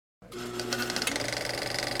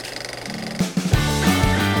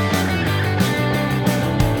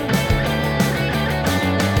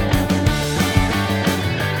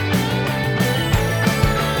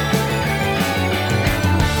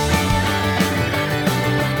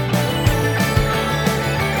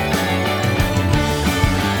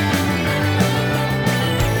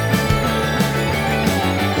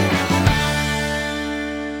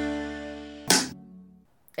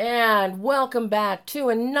welcome back to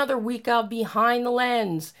another week of Behind the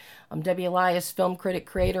Lens. I'm Debbie Elias, film critic,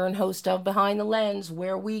 creator, and host of Behind the Lens,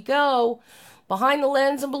 where we go behind the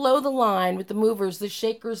lens and below the line with the movers, the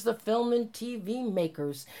shakers, the film and TV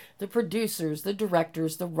makers, the producers, the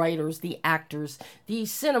directors, the writers, the actors, the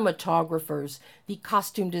cinematographers, the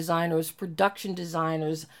costume designers, production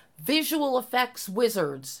designers, visual effects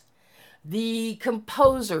wizards, the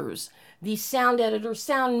composers, the sound editors,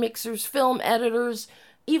 sound mixers, film editors,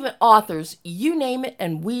 even authors, you name it,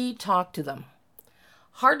 and we talk to them.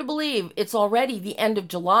 Hard to believe it's already the end of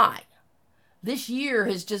July. This year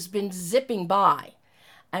has just been zipping by,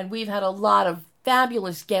 and we've had a lot of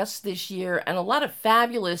fabulous guests this year and a lot of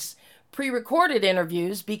fabulous pre-recorded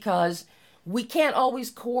interviews because we can't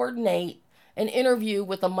always coordinate an interview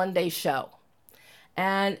with a Monday show.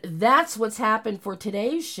 And that's what's happened for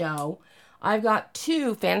today's show. I've got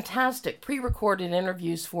two fantastic pre-recorded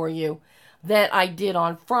interviews for you that I did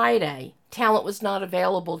on Friday. Talent was not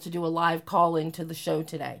available to do a live call-in to the show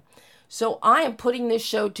today. So I am putting this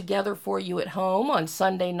show together for you at home on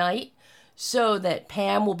Sunday night so that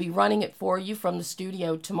Pam will be running it for you from the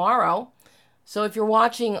studio tomorrow. So if you're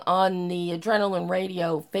watching on the Adrenaline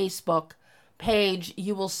Radio Facebook page,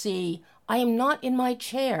 you will see I am not in my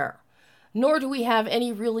chair, nor do we have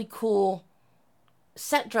any really cool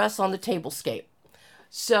set dress on the tablescape.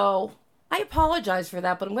 So I apologize for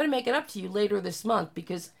that, but I'm going to make it up to you later this month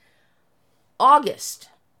because August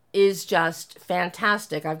is just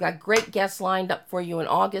fantastic. I've got great guests lined up for you in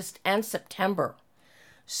August and September.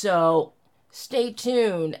 So stay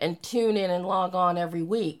tuned and tune in and log on every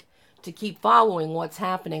week to keep following what's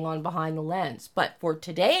happening on Behind the Lens. But for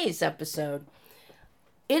today's episode,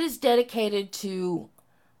 it is dedicated to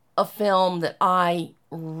a film that I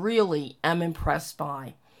really am impressed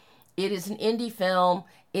by. It is an indie film.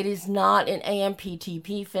 It is not an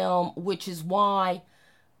AMPTP film, which is why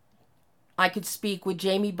I could speak with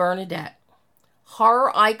Jamie Bernadette,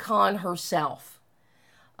 horror icon herself.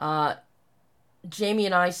 Jamie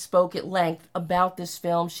and I spoke at length about this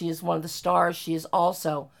film. She is one of the stars. She is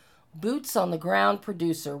also boots on the ground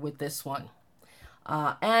producer with this one,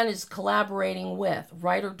 and is collaborating with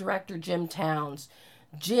writer-director Jim Towns.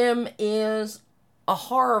 Jim is a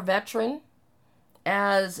horror veteran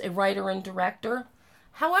as a writer and director.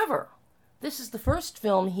 However, this is the first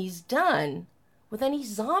film he's done with any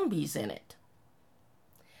zombies in it.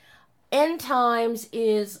 End Times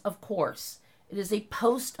is, of course, it is a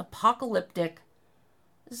post-apocalyptic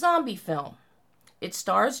zombie film. It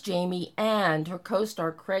stars Jamie and her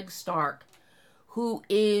co-star Craig Stark, who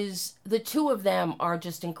is, the two of them are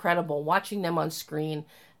just incredible, watching them on screen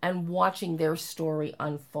and watching their story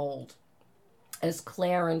unfold as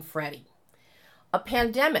Claire and Freddie. A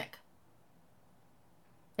pandemic,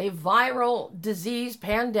 a viral disease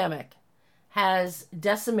pandemic, has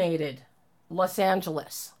decimated Los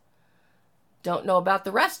Angeles. Don't know about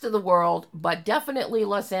the rest of the world, but definitely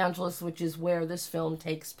Los Angeles, which is where this film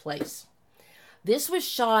takes place. This was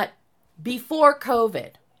shot before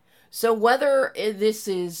COVID. So whether this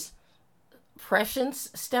is prescience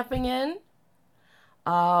stepping in,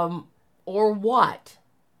 or what,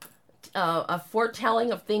 a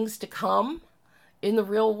foretelling of things to come in the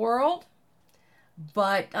real world,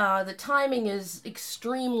 but the timing is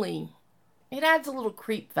extremely, it adds a little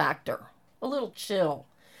creep factor, a little chill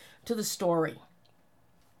to the story.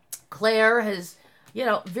 Claire has,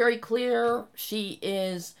 very clear. She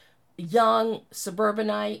is young,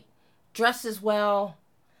 suburbanite, dresses well,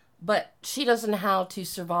 but she doesn't know how to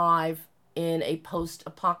survive in a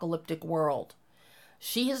post-apocalyptic world.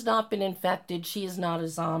 She has not been infected. She is not a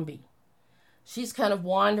zombie. She's kind of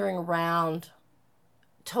wandering around,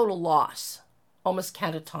 total loss, almost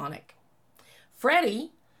catatonic.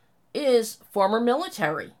 Freddie is former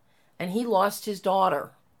military, and he lost his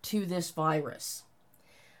daughter to this virus.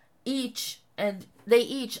 They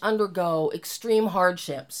each undergo extreme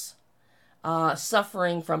hardships,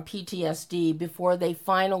 suffering from PTSD before they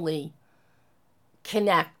finally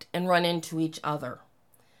connect and run into each other.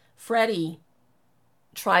 Freddie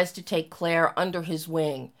tries to take Claire under his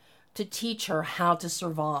wing to teach her how to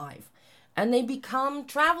survive, and they become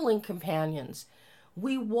traveling companions.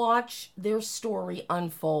 We watch their story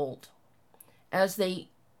unfold as they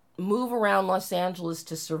move around Los Angeles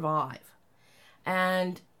to survive.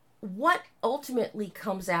 And what ultimately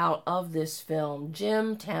comes out of this film,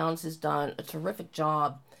 Jim Towns has done a terrific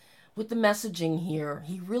job with the messaging here.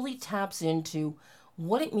 He really taps into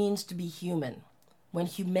what it means to be human when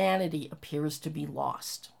humanity appears to be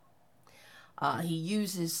lost. He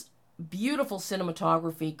uses beautiful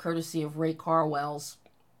cinematography courtesy of Ray Carwell's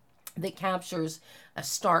that captures a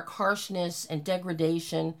stark harshness and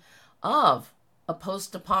degradation of a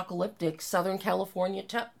post-apocalyptic Southern California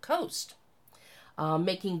coast,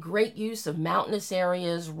 making great use of mountainous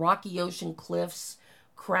areas, rocky ocean cliffs,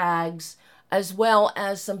 crags, as well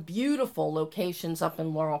as some beautiful locations up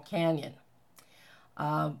in Laurel Canyon.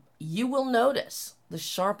 You will notice, the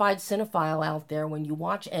sharp-eyed cinephile out there, when you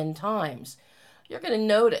watch End Times, you're going to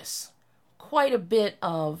notice quite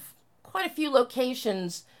a few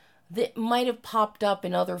locations that might have popped up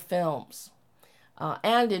in other films,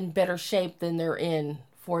 and in better shape than they're in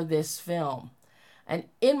for this film. And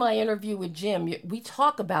in my interview with Jim, we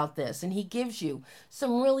talk about this, and he gives you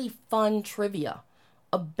some really fun trivia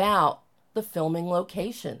about the filming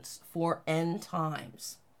locations for End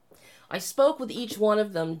Times. I spoke with each one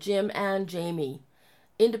of them, Jim and Jamie,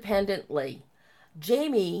 independently.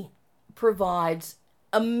 Jamie provides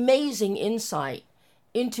amazing insight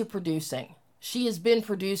into producing. She has been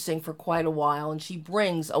producing for quite a while, and she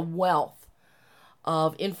brings a wealth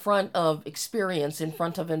of experience in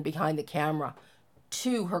front of and behind the camera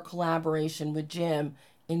to her collaboration with Jim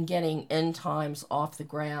in getting End Times off the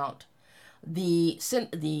ground. The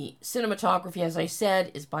cinematography, as I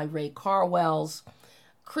said, is by Ray Carwells.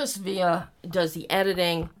 Chris Villa does the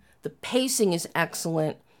editing. The pacing is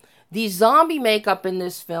excellent. The zombie makeup in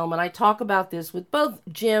this film, and I talk about this with both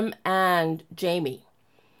Jim and Jamie,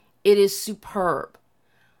 it is superb.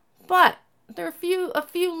 But there are a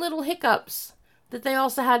few little hiccups that they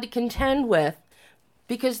also had to contend with,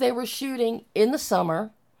 because they were shooting in the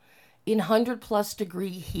summer in 100+ degree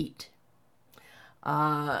heat.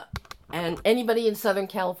 And anybody in Southern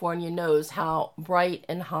California knows how bright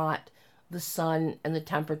and hot the sun and the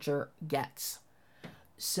temperature gets.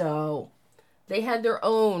 So they had their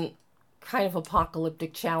own kind of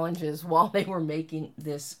apocalyptic challenges while they were making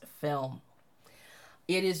this film.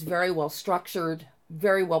 It is very well structured,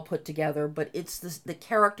 very well put together, but it's the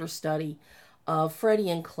character study of Freddie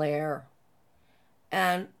and Claire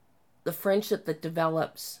and the friendship that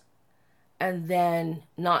develops, and then,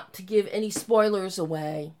 not to give any spoilers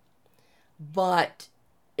away, but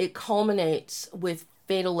it culminates with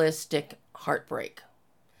fatalistic heartbreak.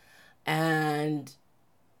 And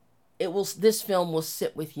this film will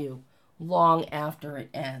sit with you long after it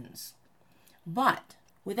ends. But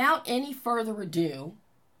without any further ado,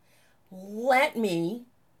 let me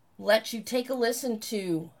let you take a listen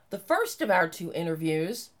to the first of our two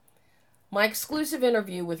interviews, my exclusive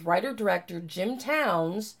interview with writer-director Jim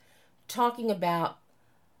Towns, talking about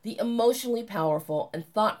the emotionally powerful and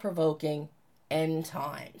thought-provoking End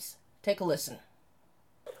Times. Take a listen.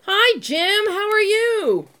 Hi, Jim. How are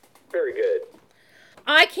you? Very good.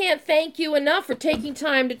 I can't thank you enough for taking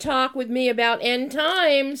time to talk with me about End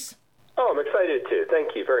Times. Oh, I'm excited too.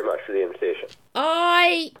 Thank you very much for the invitation.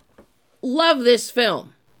 I love this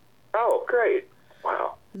film. Oh, great.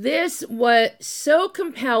 Wow. This was so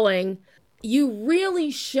compelling. You really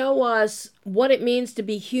show us what it means to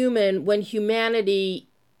be human when humanity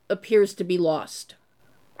appears to be lost.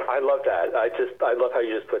 I love that. I love how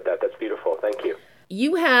you just put that. That's beautiful. Thank you.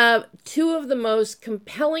 You have two of the most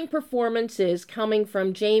compelling performances coming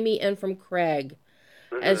from Jamie and from Craig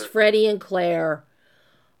as Freddie and Claire.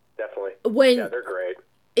 Definitely. Yeah, they're great.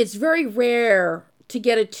 It's very rare to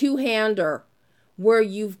get a two-hander where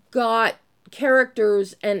you've got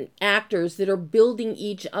characters and actors that are building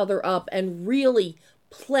each other up and really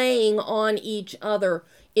playing on each other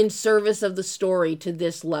in service of the story to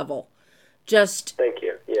this level. Thank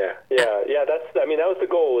you. Yeah. That was the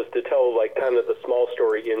goal, was to tell like kind of the small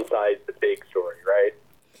story inside the big story, right?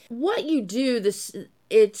 What you do,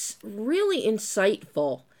 it's really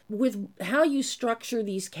insightful with how you structure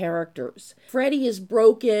these characters. Freddie is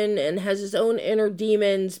broken and has his own inner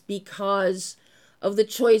demons because of the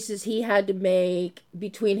choices he had to make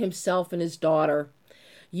between himself and his daughter.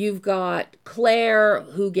 You've got Claire,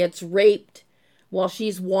 who gets raped while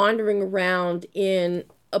she's wandering around in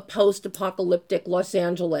a post-apocalyptic Los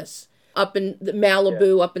Angeles, up in the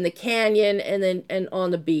Malibu, up in the canyon, and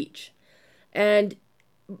on the beach. And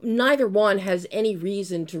neither one has any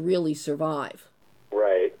reason to really survive.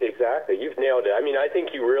 Right, exactly. You've nailed it. I mean, I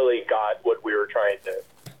think you really got what we were trying to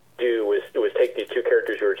do was take these two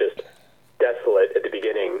characters who are just desolate at the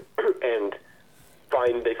beginning and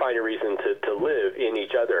they find a reason to live in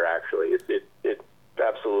each other. Actually, it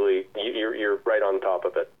absolutely, you're right on top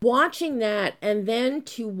of it. Watching that, and then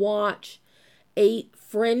to watch a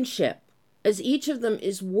friendship as each of them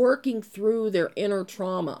is working through their inner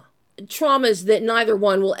traumas that neither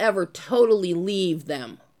one will ever totally leave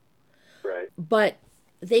them. Right. But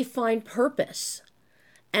they find purpose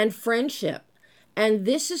and friendship. And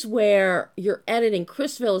this is where your editing,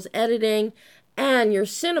 Chrisville's editing, and your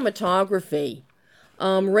cinematography,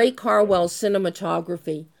 Ray Carwell's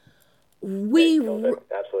cinematography,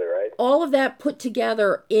 Absolutely right. All of that put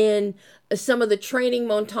together in some of the training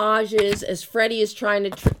montages as Freddie is trying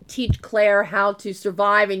to teach Claire how to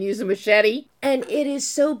survive and use a machete. And it is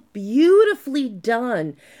so beautifully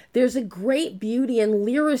done. There's a great beauty and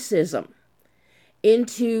lyricism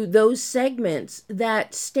into those segments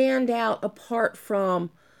that stand out apart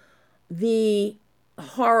from the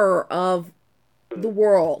horror of the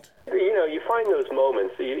world. You know, you find those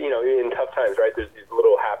moments, you know, in tough times, right? There's these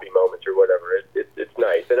little happy moments or whatever. It's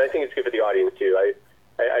nice. And I think it's good for the audience, too.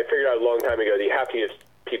 I figured out a long time ago that you have to give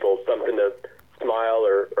people something to smile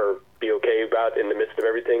or be okay about in the midst of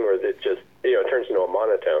everything, or it just, you know, it turns into a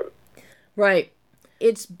monotone. Right.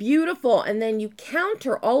 It's beautiful. And then you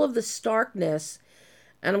counter all of the starkness.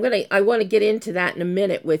 And I want to get into that in a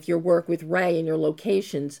minute with your work with Ray and your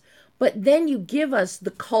locations. But then you give us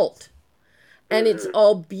the cult. And it's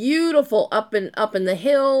all beautiful up in the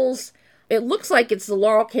hills. It looks like it's the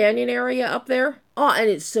Laurel Canyon area up there. Oh, and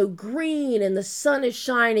it's so green and the sun is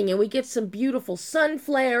shining and we get some beautiful sun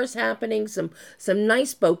flares happening, some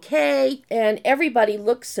nice bouquet, and everybody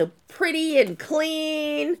looks so pretty and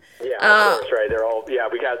clean. Yeah, that's right. They're all,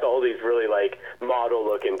 we got all these really like model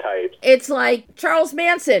looking types. It's like Charles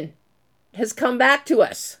Manson has come back to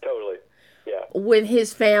us. Totally. Yeah. With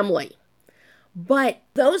his family. But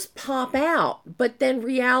those pop out, but then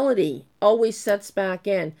reality always sets back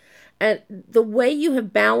in. And the way you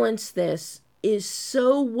have balanced this is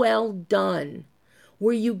so well done,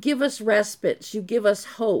 where you give us respites, you give us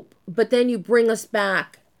hope, but then you bring us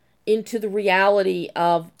back into the reality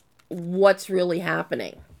of what's really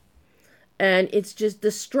happening. And it's just,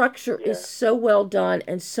 the structure is so well done,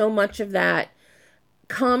 and so much of that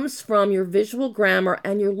comes from your visual grammar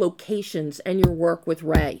and your locations and your work with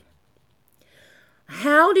Ray.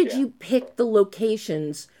 How did you pick the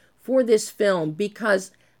locations for this film?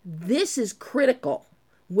 Because this is critical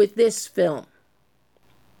with this film.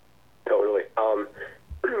 Totally.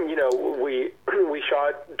 You know, we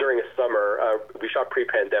shot during a summer. We shot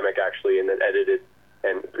pre-pandemic, actually, and then edited,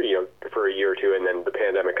 and, you know, for a year or two, and then the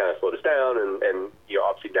pandemic kind of slowed us down, and you know,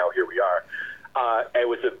 obviously now here we are. It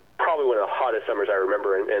was probably one of the hottest summers I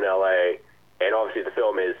remember in LA. And obviously the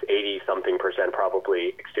film is 80-something%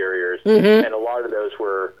 probably exteriors. Mm-hmm. And a lot of those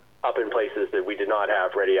were up in places that we did not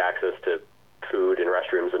have ready access to food and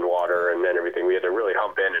restrooms and water and everything. We had to really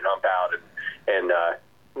hump in and hump out and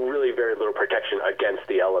really very little protection against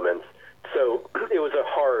the elements. So it was a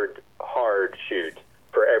hard shoot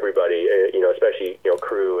for everybody, you know, especially, you know,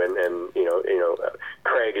 crew and you know,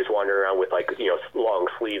 Craig is wandering around with, like, you know, long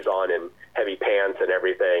sleeves on and heavy pants and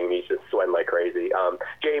everything. And he's just sweating like crazy.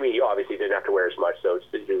 Jamie obviously didn't have to wear as much, so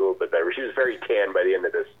she was a little bit better. She was very tan by the end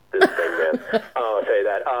of this thing, man. I'll tell you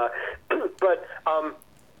that. But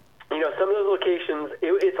you know, some of those locations,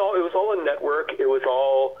 it was all a network. It was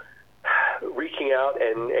all reaching out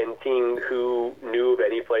and seeing who knew of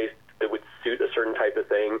any place that would suit a certain type of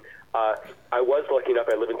thing. I was lucky enough,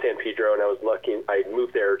 I live in San Pedro, and I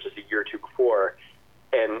moved there just a year or two before,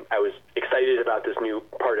 and I was excited about this new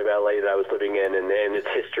part of LA that I was living in and its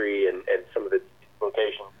history and some of its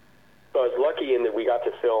locations. So I was lucky in that we got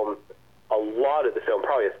to film a lot of the film,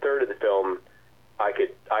 probably a third of the film. I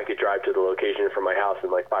could drive to the location from my house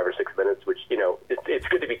in like 5 or 6 minutes, which, you know, it's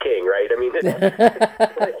good to be king, right? I mean,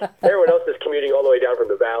 like, everyone else is commuting all the way down from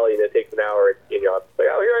the valley, and it takes an hour. You know, it's like,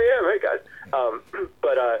 oh, here I am, hey guys.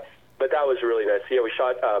 But that was really nice. Yeah, we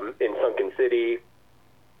shot in Sunken City,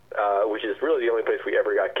 which is really the only place we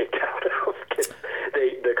ever got kicked out of.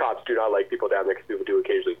 The cops do not like people down there because people do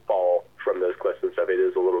occasionally fall from those cliffs and stuff. It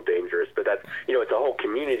is a little dangerous, but that's, you know, it's a whole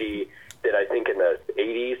community that I think in the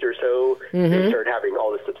 80s or so, they started having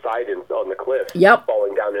all the subsidence on the cliffs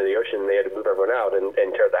falling down into the ocean. They had to move everyone out and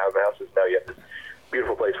tear down the houses. Now you have this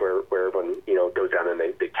beautiful place where everyone, you know, goes down and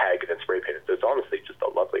they tag it and spray paint it. So it's honestly just a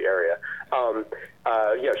lovely area.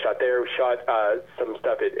 Shot there. We shot some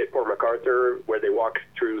stuff at Fort MacArthur where they walk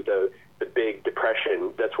through the big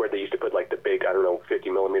depression. That's where they used to put like the big, 50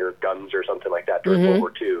 millimeter guns or something like that during World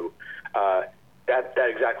War II. That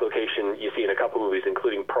exact location you see in a couple movies,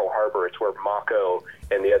 including Pearl Harbor. It's where Mako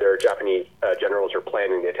and the other Japanese generals are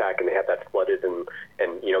planning the attack, and they have that flooded, and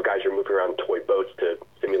you know, guys are moving around toy boats to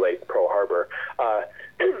simulate Pearl Harbor.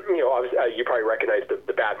 You know, obviously, you probably recognize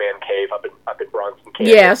the Batman cave up in Bronson,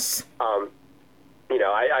 Kansas. Yes. You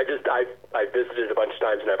know, I visited a bunch of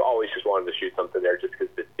times, and I've always just wanted to shoot something there, just because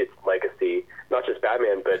it's legacy, not just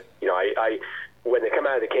Batman, but you know, I when they come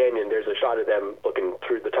out of the canyon, there's a shot of them looking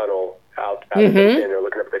through the tunnel out and they're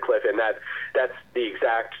looking up at the cliff, and that's the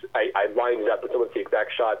exact. I lined it up, but it's the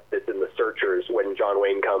exact shot that's in The Searchers when John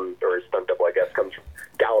Wayne comes, or his stunt double, I guess, comes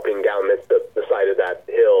galloping down the side of that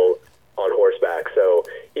hill on horseback. So,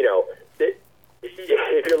 you know,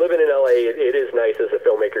 if you're living in LA, it is nice as a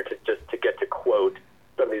filmmaker to get to quote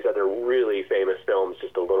some of these other really famous films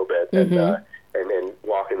just a little bit, and then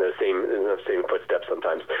walk in those same footsteps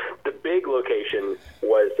sometimes. The big location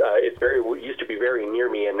was it used to be very near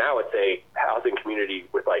me, and now it's a housing community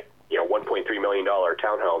with $1.3 million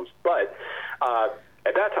townhomes. But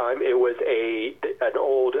at that time, it was an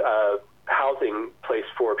old housing place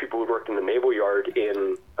for people who worked in the Naval Yard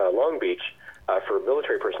in Long Beach for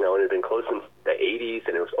military personnel, and it had been closed since the 80s,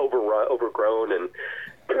 and it was overgrown, and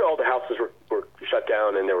all the houses were shut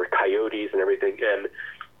down, and there were coyotes and everything. And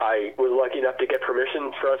I was lucky enough to get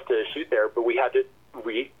permission for us to shoot there, but it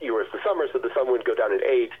was the summer, so the sun would go down at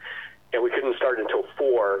 8, and we couldn't start until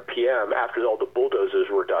 4 p.m. after all the bulldozers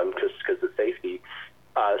were done because of safety.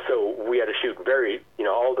 So we had to shoot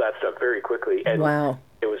all that stuff very quickly. And wow.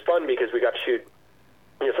 It was fun because we got to shoot,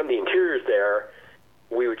 some of the interiors there.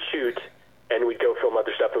 We would shoot, and we'd go film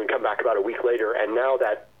other stuff, and we'd come back about a week later, and now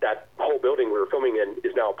that whole building we were filming in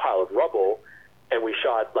is now a pile of rubble, and we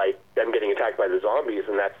shot them getting attacked by the zombies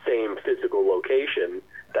in that same physical location,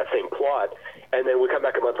 that same plot, and then we come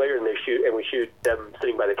back a month later and we shoot them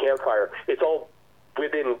sitting by the campfire. It's all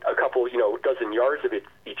within a couple, dozen yards of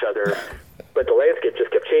each other, but the landscape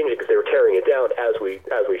just kept changing because they were tearing it down as we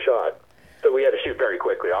shot. So we had to shoot very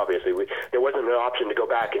quickly. Obviously, there wasn't an option to go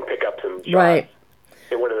back and pick up some shots. Right.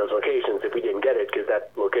 In one of those locations if we didn't get it, because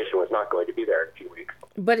that location was not going to be there in a few weeks.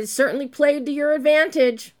 But it certainly played to your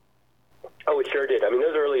advantage. Oh, it sure did. I mean,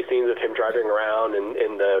 those early scenes of him driving around and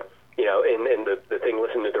in the thing,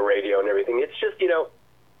 listening to the radio and everything. It's just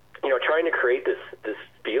trying to create this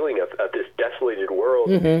feeling of this desolated world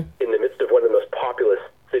in the midst of one of the most populous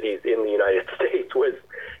cities in the United States was,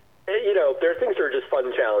 there are things that are just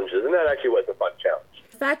fun challenges, and that actually was a fun challenge.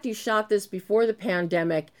 The fact you shot this before the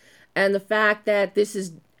pandemic, and the fact that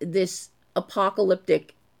this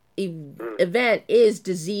apocalyptic event is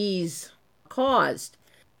disease caused.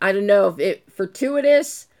 I don't know if it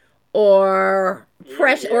fortuitous or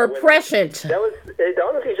prescient. It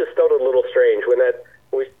honestly just felt a little strange when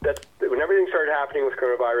everything started happening with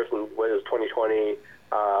coronavirus, and when it was 2020.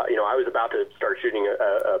 I was about to start shooting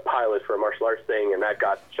a pilot for a martial arts thing, and that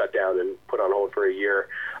got shut down and put on hold for a year.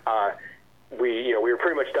 We were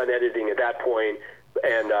pretty much done editing at that point.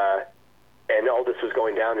 And all this was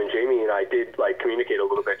going down, and Jamie and I did communicate a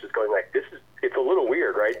little bit, just going it's a little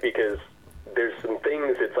weird, right? Because there's some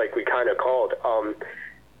things it's we kind of called.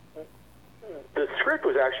 The script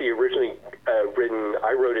was actually originally written.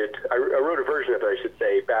 I wrote a version of it, I should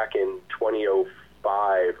say, back in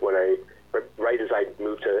 2005 right as I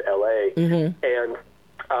moved to LA, and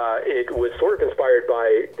it was sort of inspired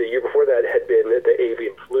by the year before that had been the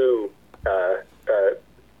avian flu.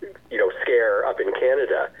 Scare up in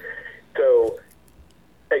Canada. So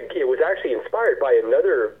it was actually inspired by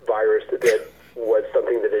another virus that was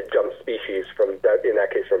something that had jumped species in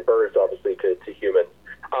that case from birds, obviously, to humans.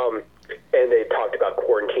 And they talked about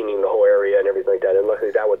quarantining the whole area and everything like that. And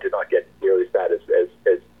luckily that one did not get nearly as bad as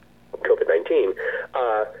COVID-19.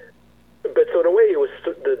 But so in a way, it was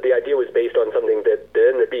the idea was based on something that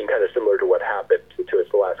ended up being kind of similar to what happened to us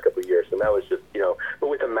the last couple of years. And that was just, but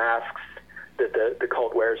with the masks that the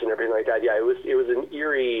cult wears and everything like that. Yeah, it was an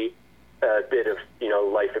eerie bit of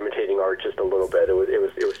life imitating art, just a little bit. It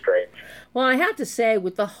was strange. Well, I have to say,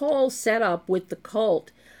 with the whole setup with the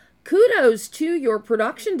cult, kudos to your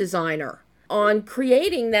production designer on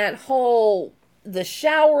creating that the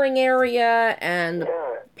showering area and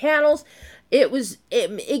the panels.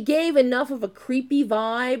 It gave enough of a creepy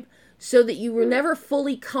vibe so that you were never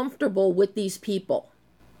fully comfortable with these people.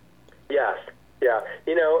 Yes, yeah,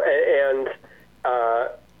 and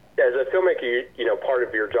as a filmmaker, part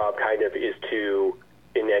of your job kind of is to,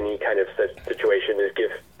 in any kind of situation, is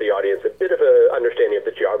give the audience a bit of a understanding of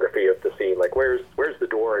the geography of the scene, like where's the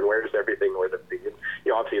door and where's everything, where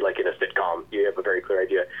obviously like in a sitcom, you have a very clear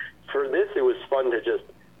idea. For this, it was fun to just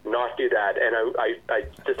not do that, and I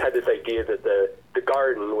just had this idea that the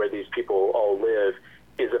garden where these people all live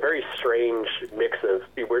is a very strange mix of,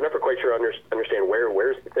 we're never quite sure understand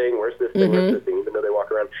where's the thing, where's this thing, where's this thing, even though they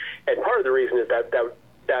walk around. And part of the reason is that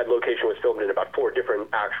location was filmed in about 4 different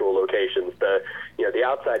actual locations. The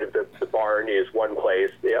outside of the barn is one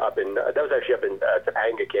place that was actually up in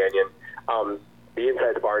Topanga Canyon. The inside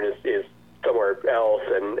of the barn is somewhere else,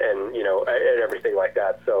 and everything like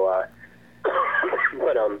that. So,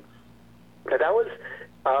 but that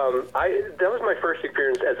was my first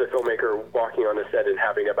experience as a filmmaker, walking on a set and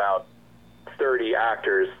having about 30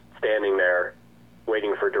 actors standing there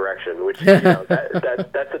waiting for direction, which that's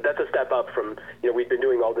a step up from we've been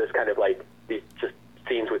doing all this kind of like these just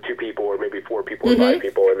scenes with 2 people or maybe 4 people or 5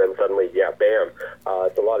 people, and then suddenly, yeah, bam,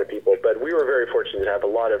 it's a lot of people. But we were very fortunate to have a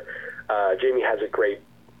lot of, Jamie has a great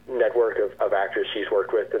network of actors she's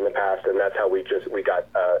worked with in the past, and that's how we got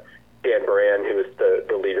Dan Baran, who is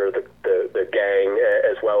the leader of the gang,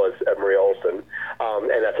 as well as Maria Olsen,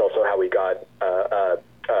 and that's also how we got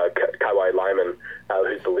Kaiwai Lyman,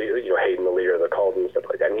 who's the leader, Hayden, the leader of the cult and stuff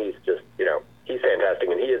like that. And he's just, he's fantastic,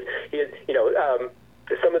 and he is,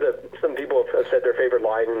 some people have said their favorite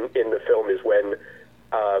line in the film is when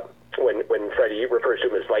Freddie refers to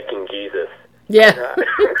him as Viking Jesus. Yeah.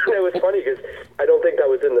 It was funny because I don't think that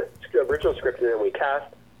was in the original script, and then we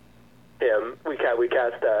cast him. We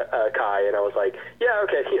cast Kai, and I was like, yeah,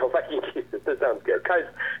 okay, Viking Jesus, this sounds good. Kai's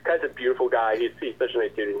a beautiful guy. He's such a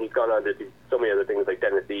nice dude, and he's gone on to do so many other things like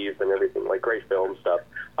Den of Thieves and everything, like great film stuff.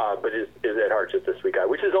 But is at heart just a sweet guy,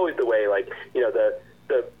 which is always the way. Like,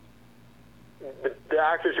 the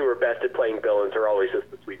actors who are best at playing villains are always just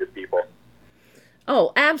the sweetest people.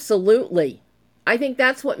 Oh, absolutely. I think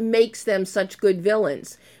that's what makes them such good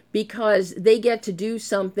villains, because they get to do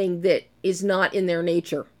something that is not in their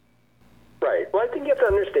nature. Right. Well, I think you have to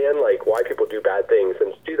understand, like, why people do bad things,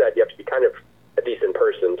 and to do that, you have to be kind of a decent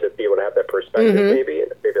person to be able to have that perspective, maybe,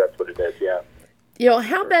 and maybe that's what it is, yeah.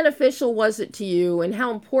 How beneficial was it to you, and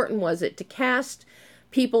how important was it to cast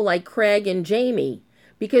people like Craig and Jamie?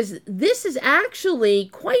 Because this is actually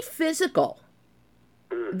quite physical,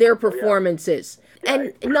 their performances. Yeah.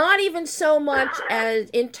 And not even so much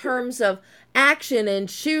as in terms of action and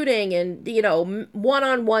shooting and,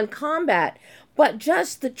 one-on-one combat, but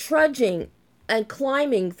just the trudging and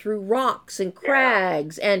climbing through rocks and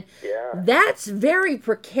crags. And that's very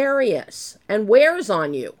precarious and wears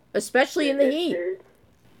on you, especially in the heat.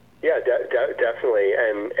 Yeah, definitely.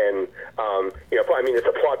 And it's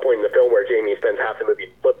a plot point in the film where Jamie spends half the movie in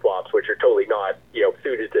flip-flops, which are totally not,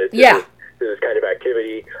 suited to this kind of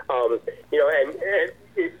activity. And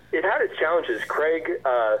it had its challenges. Craig,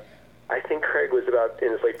 I think Craig was about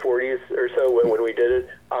in his late 40s or so when we did it,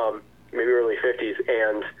 maybe early 50s,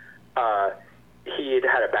 and he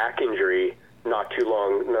had a back injury not too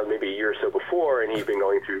long, maybe a year or so before, and he'd been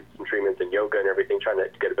going through some treatments and yoga and everything, trying to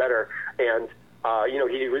get it better. And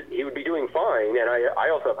he would be doing fine, and I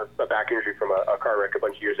also have a back injury from a car wreck a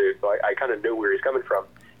bunch of years ago, so I kind of knew where he's coming from,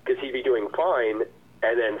 because he'd be doing fine,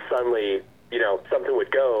 and then suddenly, something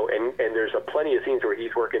would go, and there's plenty of scenes where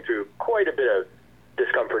he's working through quite a bit of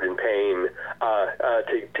discomfort and pain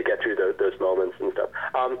to get through those moments and stuff.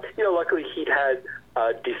 Luckily he'd had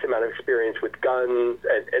a decent amount of experience with guns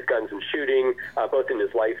and shooting, both in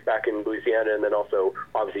his life back in Louisiana, and then also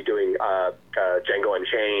obviously doing Django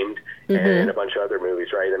Unchained and a bunch of other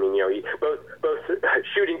movies, right? I mean, he both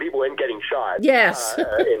shooting people and getting shot. Yes.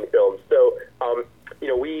 In films. So,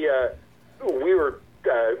 we were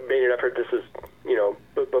made an effort. This is,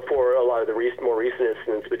 before a lot of the more recent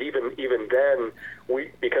incidents, but even then,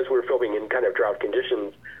 because we were filming in kind of drought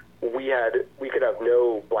conditions, we could have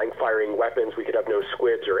no blank firing weapons, we could have no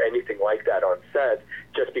squibs or anything like that on set,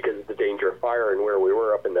 just because of the danger of fire and where we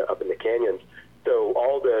were up in the canyons. So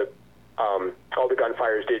all the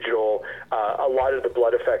gunfire is digital. A lot of the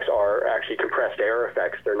blood effects are actually compressed air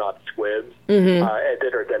effects. They're not squibs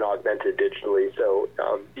that are then augmented digitally. So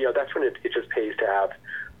that's when it just pays to have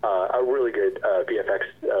a really good VFX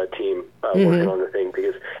team working on the thing,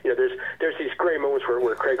 because there's these great moments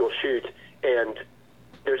where Craig will shoot, and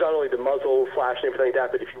there's not only the muzzle flash and everything like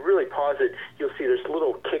that, but if you really pause it, you'll see there's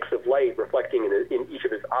little kicks of light reflecting in each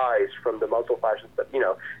of his eyes from the muzzle flash and stuff.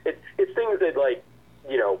 It's things that, like,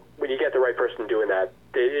 when you get the right person doing that,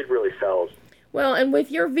 it really sells. Well, and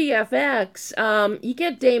with your VFX, you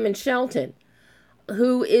get Damon Shelton,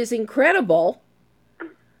 who is incredible,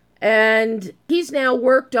 and he's now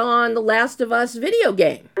worked on the Last of Us video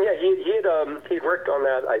game. Yeah, he'd worked on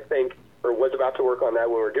that, I think, or was about to work on that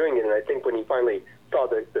when we were doing it, and I think when he finally saw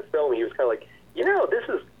the film, he was kind of like,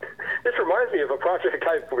 this reminds me of a project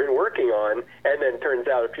I've been working on. And then turns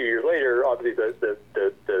out a few years later, obviously the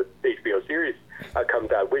HBO series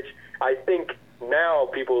comes out, which I think now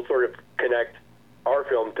people sort of connect our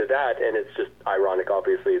film to that, and it's just ironic,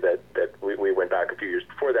 obviously, that we went back a few years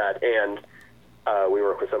before that, and we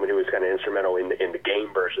worked with someone who was kind of instrumental in the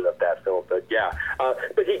game version of that film. But yeah,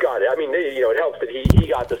 but he got it. I mean, it helps that he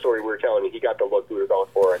got the story we were telling, and he got the look we were going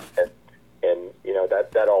for, and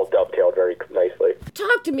that all dovetailed very nicely.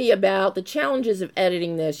 Talk to me about the challenges of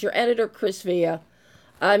editing this. Your editor, Chris Villa,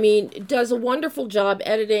 does a wonderful job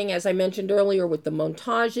editing, as I mentioned earlier, with the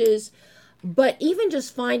montages, but even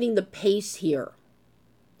just finding the pace here.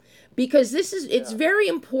 Because it's very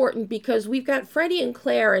important, because we've got Freddie and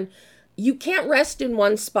Claire, and you can't rest in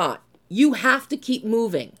one spot. You have to keep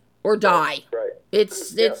moving or die. Right.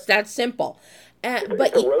 It's that simple.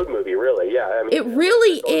 It's a road movie, really. Yeah, I mean, it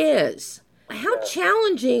really is. How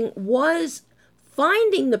challenging was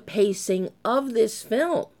finding the pacing of this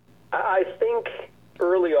film? I think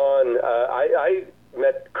early on, I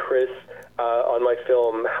met Chris on my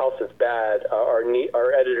film House is Bad. Our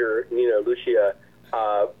editor, Nina Lucia,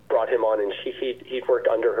 brought him on, and he'd worked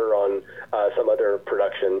under her on some other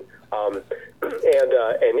production. And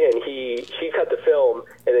she cut the film,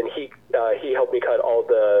 and then he helped me cut all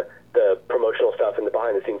the promotional stuff and the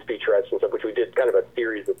behind-the-scenes featurettes and stuff, which we did kind of a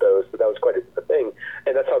series of those, so that was quite a thing.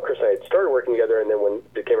 And that's how Chris and I had started working together, and then when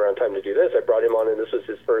it came around time to do this, I brought him on, and this was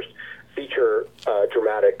his first feature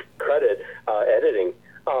dramatic credit editing.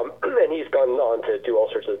 And he's gone on to do all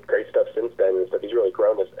sorts of great stuff since then and stuff. He's really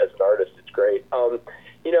grown as an artist. It's great. But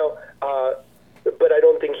I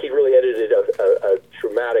don't think he really edited a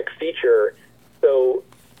dramatic feature, so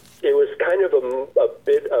it was kind of a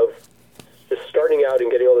bit of just starting out and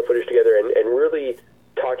getting all the footage together and really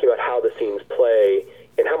talking about how the scenes play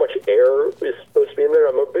and how much air is supposed to be in there.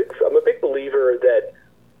 I'm a big believer that,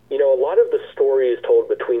 a lot of the story is told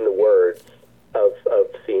between the words of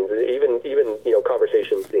scenes, even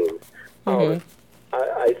conversation scenes. I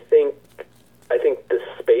think the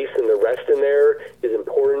space and the rest in there is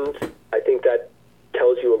important. I think that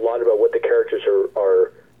tells you a lot about what the characters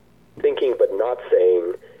are thinking but not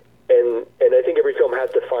saying. And I think every film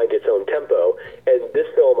has to find its own tempo. And this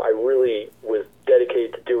film, I really was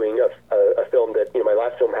dedicated to doing a film that, my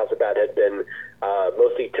last film, House of Bad, had been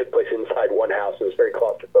mostly took place inside one house. It was very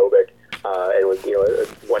claustrophobic. And it was, a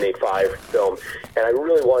 185 film. And I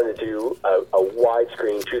really wanted to do a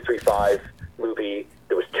widescreen 235 movie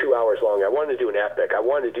that was 2 hours long. I wanted to do an epic. I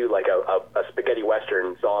wanted to do like a spaghetti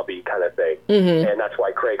western zombie kind of thing. And that's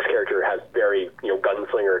why Craig's character has very,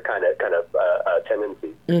 gunslinger kind of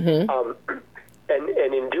tendencies. And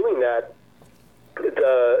in doing that,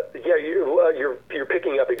 you're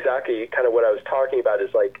picking up exactly kind of what I was talking about.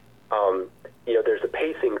 Is like, there's a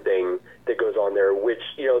pacing thing that goes on there, which,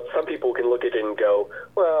 some people can look at it and go,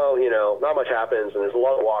 well, not much happens, and there's a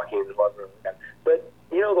lot of walking, there's a lot of, but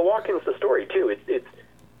the walking's the story too.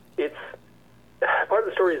 It's part of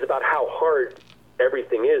the story is about how hard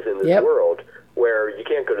everything is in this world, where you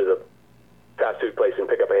can't go to the fast food place and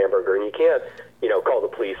pick up a hamburger, and you can't, call the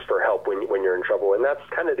police for help when you're in trouble. And that's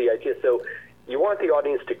kind of the idea. So you want the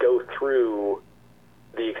audience to go through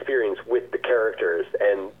the experience with the characters,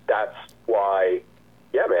 and that's why,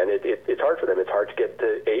 it's hard for them. It's hard to get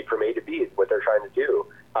from A to B, what they're trying to do.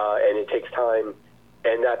 And it takes time,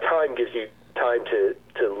 and that time gives you time to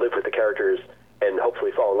live with the characters and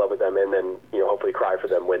hopefully fall in love with them, and then, hopefully cry for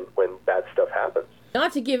them when bad stuff happens.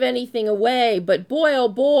 Not to give anything away, but boy, oh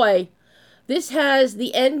boy, this has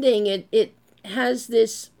the ending. It has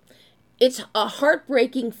this, it's a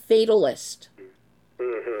heartbreaking fatalist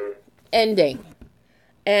ending.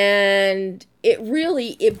 And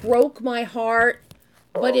it broke my heart,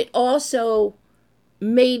 but it also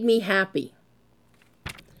made me happy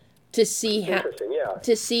to see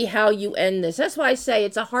how you end this. That's why I say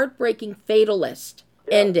it's a heartbreaking fatalist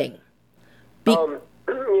ending.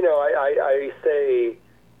 I say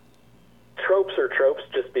tropes are tropes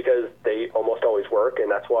just because they almost always work,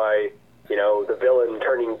 and that's why, the villain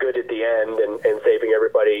turning good at the end and saving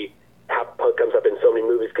everybody comes up in so many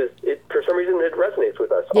movies, because for some reason it resonates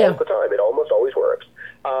with us all the time. It almost always works.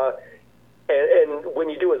 And when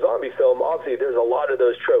you do a zombie film, obviously there's a lot of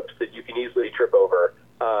those tropes that you can easily trip over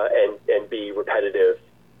and be repetitive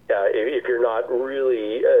if you're not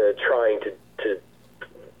really trying to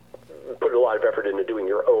put a lot of effort into doing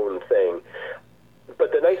your own thing.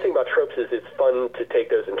 But the nice thing about tropes is it's fun to take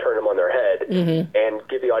those and turn them on their head and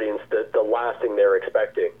give the audience the last thing they're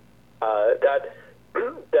expecting. That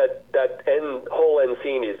whole end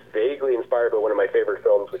scene is vaguely inspired by one of my favorite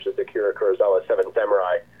films, which is Akira Kurosawa's Seven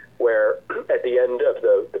Samurai, where at the end of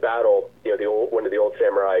the battle, one of the old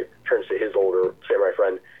samurai turns to his older samurai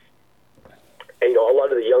friend, and a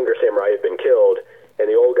lot of the younger samurai have been killed, and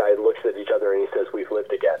the old guy looks at each other and he says, "We've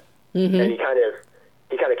lived again," and he kind of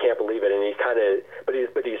can't believe it, and but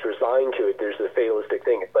he's resigned to it. There's a fatalistic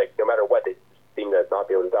thing. It's like no matter what, they seem to not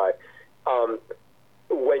be able to die.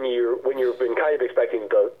 When you've been kind of expecting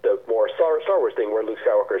the more Star Wars thing, where Luke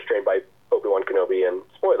Skywalker is trained by Obi-Wan Kenobi, and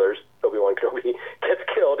spoilers, Obi-Wan Kenobi gets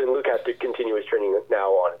killed, and Luke has to continue his training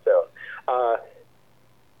now on his own.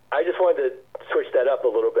 I just wanted to switch that up a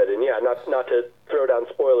little bit, and not to throw down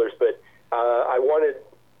spoilers, but I wanted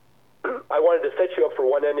to set you up for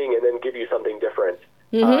one ending and then give you something different,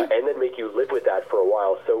 and then make you live with that for a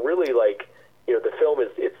while. So really, the film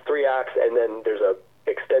it's 3 acts, and then there's a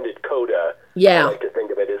extended coda. I like to think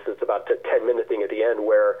of it as it's about a 10-minute thing at the end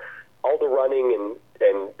where all the running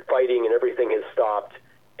and fighting and everything has stopped,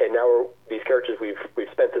 and now these characters we've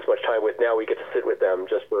spent this much time with, now we get to sit with them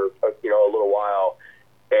just for a little while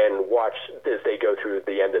and watch as they go through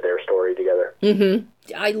the end of their story together. Mm-hmm.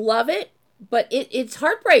 I love it, but it's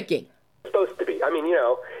heartbreaking. It's supposed to be. I mean,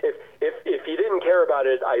 if you didn't care about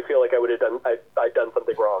it, I feel like I'd done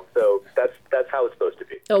something wrong. So that's how it's supposed to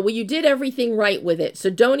be. Oh, well, you did everything right with it, so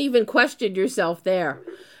don't even question yourself there.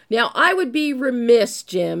 Now, I would be remiss,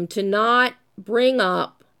 Jim, to not bring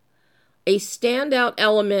up a standout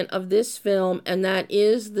element of this film, and that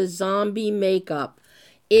is the zombie makeup.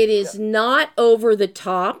 It is not over the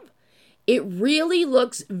top. It really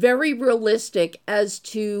looks very realistic as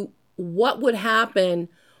to what would happen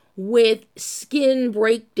with skin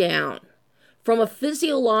breakdown from a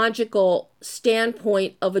physiological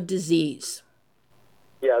standpoint of a disease.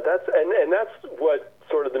 Yeah, that's what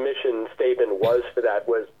sort of the mission statement was for that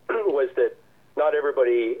was that not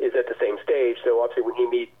everybody is at the same stage. So obviously when he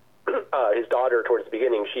meets his daughter towards the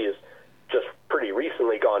beginning, she is just pretty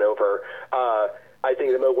recently gone over. I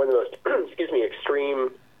think one of the most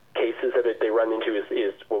extreme cases of it they run into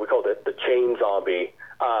is what we call the chain zombie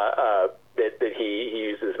that he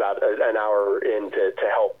uses about an hour in to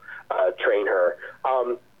help train her.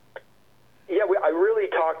 I really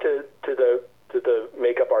talked to the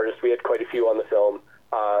makeup artist. We had quite a few on the film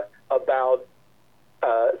about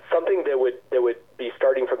something that would be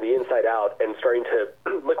starting from the inside out and starting to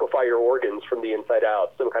liquefy your organs from the inside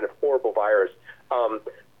out. Some kind of horrible virus.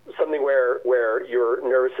 Something where your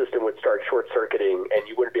nervous system would start short-circuiting and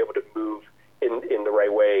you wouldn't be able to move in the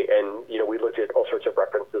right way. And, we looked at all sorts of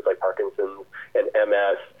references like Parkinson's and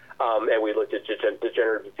MS, and we looked at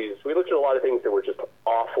degenerative diseases. We looked at a lot of things that were just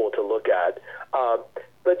awful to look at.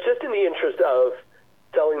 But just in the interest of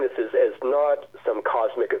selling this as not some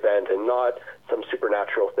cosmic event and not some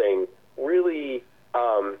supernatural thing, really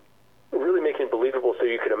making it believable so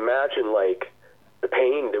you could imagine, like, the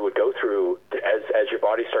pain that would go through as your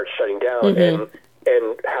body starts shutting down, mm-hmm.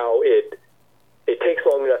 and how it takes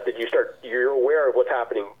long enough that you're aware of what's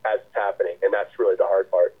happening as it's happening, and that's really the hard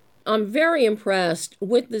part. I'm very impressed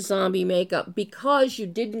with the zombie makeup because you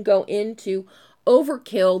didn't go into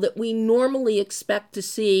overkill that we normally expect to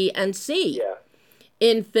see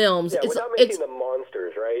in films. Yeah, without making them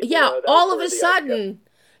monsters, right? Yeah, all of a sudden,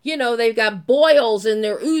 they've got boils and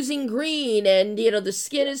they're oozing green and, the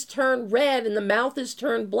skin is turned red and the mouth is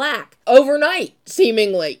turned black overnight,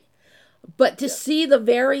 seemingly. But to see the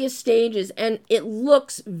various stages, and it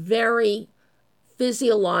looks very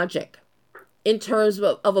physiologic in terms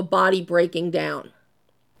of a body breaking down.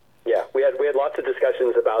 Yeah, we had lots of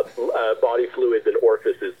discussions about body fluids and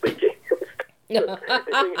orifices leaking. Things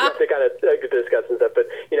to kind of discuss and stuff, but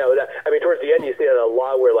towards the end you see it a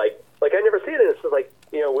lot where like I never see it, and it's just like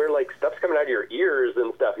where like stuff's coming out of your ears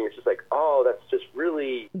and stuff, and you're just like, oh, that's just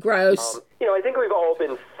really gross. I think we've all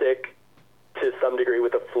been sick to some degree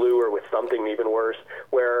with the flu or with something even worse,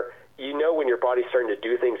 where when your body's starting to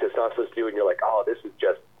do things it's not supposed to do, and you're like, oh, this is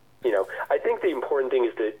just. I think the important thing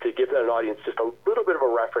is to give an audience just a little bit of a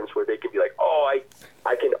reference where they can be like, oh,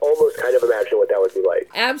 I can almost kind of imagine what that would be like.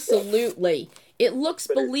 Absolutely. It looks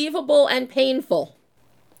believable and painful.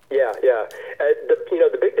 Yeah.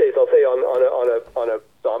 The big days, I'll say, on a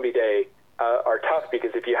zombie day are tough,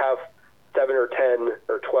 because if you have 7 or 10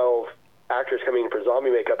 or 12 actors coming in for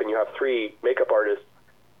zombie makeup and you have 3 makeup artists,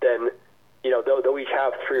 then, they'll each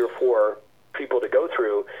have 3 or 4 people to go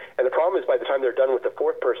through, and the problem is by the time they're done with the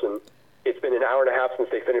 4th person, it's been an hour and a half since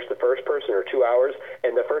they finished the first person, or 2 hours,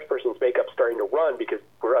 and the first person's makeup's starting to run because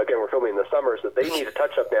we're filming in the summer, so they need a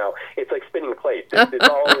touch up now. It's like spinning plates. It's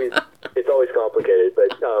always complicated,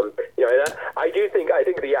 but and I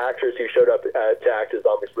think the actors who showed up to act as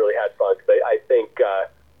zombies really had fun. I think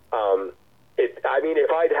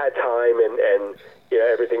if I'd had time and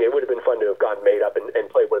everything, it would have been fun to have gotten made up and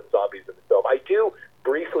played with zombies in the film. I do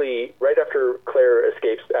briefly, right after Claire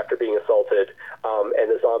escapes after being assaulted, and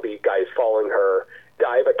the zombie guy is following her,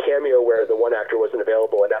 I have a cameo where the one actor wasn't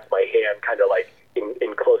available, and that's my hand kind of like in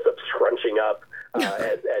close-up scrunching up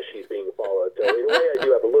as she's being followed. So in a way, I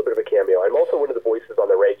do have a little bit of a cameo. I'm also one of the voices on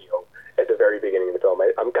the radio at the very beginning of the film.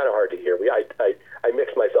 I'm kind of hard to hear. I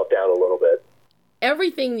mixed myself down a little bit.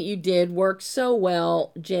 Everything that you did worked so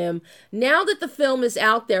well, Jim. Now that the film is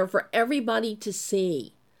out there for everybody to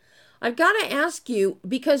see, I've got to ask you,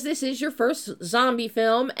 because this is your first zombie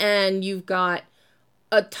film and you've got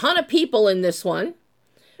a ton of people in this one,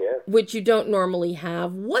 which you don't normally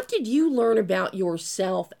have. What did you learn about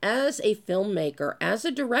yourself as a filmmaker, as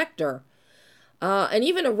a director, and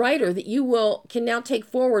even a writer that you can now take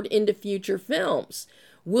forward into future films?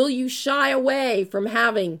 Will you shy away from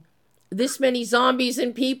having this many zombies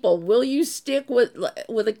and people. Will you stick with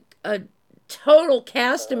a total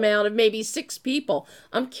cast amount of maybe 6 people?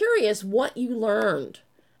 I'm curious what you learned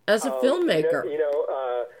as a filmmaker.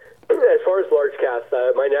 As far as large cast,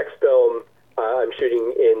 my next film I'm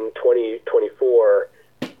shooting in 2024.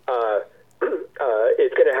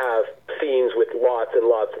 It's going to have scenes with lots and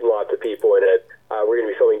lots and lots of people in it. We're going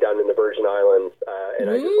to be filming down in the Virgin Islands, and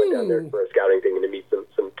I just went down there for a scouting thing and to meet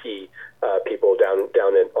some key people down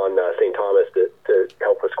on St. Thomas to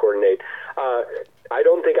help us coordinate. I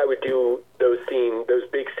don't think I would do those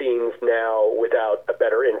big scenes now without a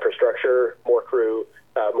better infrastructure, more crew,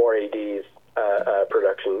 more ADs,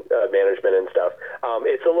 production management and stuff.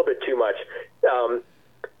 It's a little bit too much.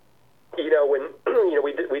 When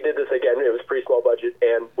we did this again, it was pretty small budget,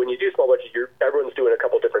 and when you do small budget, everyone's doing a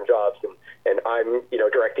couple different jobs, and I'm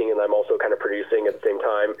directing, and I'm also kind of producing at the same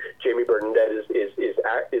time. Jamie Bernadette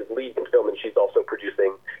is lead in film, and she's also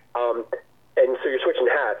producing. And so you're switching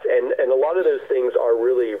hats, and a lot of those things are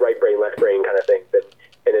really right brain, left brain kind of things,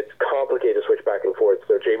 and it's complicated to switch back and forth.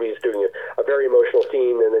 So Jamie's doing a very emotional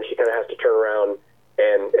scene, and then she kind of has to turn around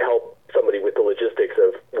and help somebody with the logistics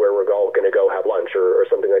of where we're all going to go have lunch or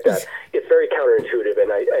something like that. It's very counterintuitive,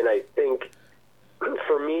 and I think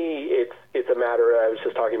for me it's a matter. I was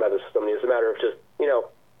just talking about this with somebody. It's a matter of just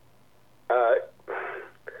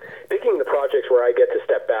picking the projects where I get to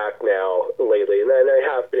step back now lately, and then I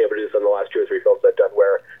have been able to do this on the last 2 or 3 films I've done,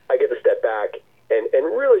 where I get to step back and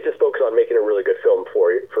really just focus on making a really good film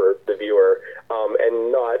for the viewer,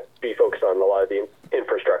 and not be focused on a lot of the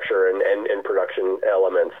infrastructure and production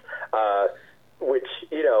elements, which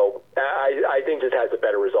I think just has a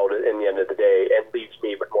better result in the end of the day, and leaves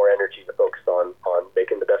me with more energy to focus on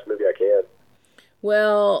making the best movie I can.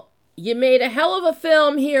 Well, you made a hell of a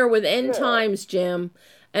film here with End Times, Jim.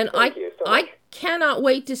 And I cannot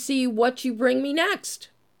wait to see what you bring me next.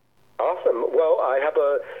 Awesome. Well, I have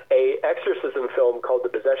a exorcism film called The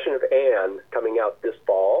Possession of Anne coming out this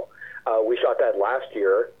fall. We shot that last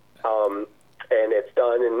year, and it's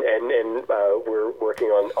done, and we're working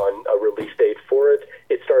on a release date for it.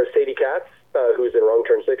 It stars Sadie Katz, who's in Wrong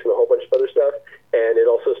Turn 6 and a whole bunch of other stuff, and it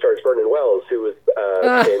also stars Vernon Wells, who was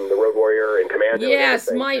in The Road Warrior and Commando. Yes,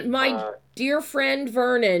 my dear friend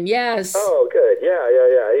Vernon. Yes. Oh, good. Yeah.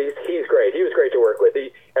 He's great. He was great to work with.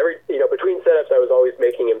 Between setups, I was always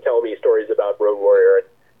making him tell me stories about Road Warrior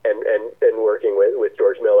and working with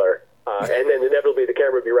George Miller. And then inevitably the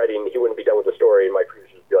camera would be ready and he wouldn't be done with the story, and my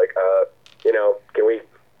producers would be like, can we?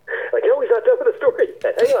 Like, no, he's not done with the story.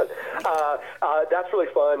 Hang on. That's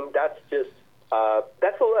really fun. That's just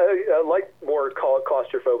that's a more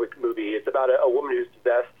claustrophobic movie. It's about a woman who's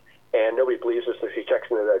possessed, and nobody believes her, so she checks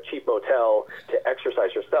into a cheap motel to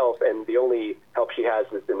exorcise herself, and the only help she has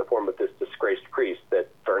is in the form of this disgraced priest that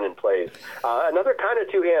Vernon plays. Another kind of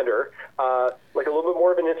two-hander, like a little bit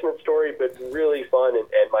more of an intimate story, but really fun, and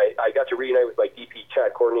I got to reunite with my DP,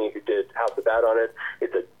 Chad Courtney, who did House of Bad on it.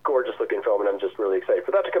 It's a gorgeous-looking film, and I'm just really excited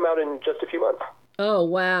for that to come out in just a few months. Oh,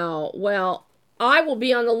 wow. Well, I will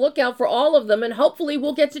be on the lookout for all of them, and hopefully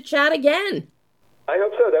we'll get to chat again. I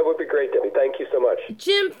hope so. That would be great, Debbie. Thank you so much.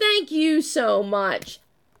 Jim, thank you so much.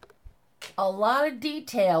 A lot of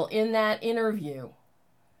detail in that interview.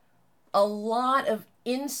 A lot of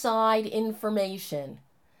inside information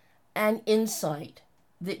and insight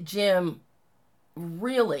that Jim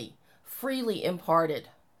really freely imparted.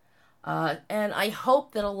 And I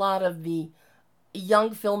hope that a lot of the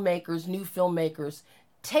young filmmakers, new filmmakers,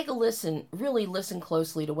 take a listen, really listen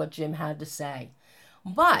closely to what Jim had to say.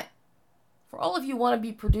 But for all of you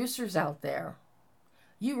wannabe producers out there,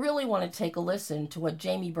 you really want to take a listen to what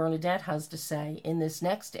Jamie Bernadette has to say in this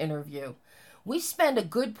next interview. We spend a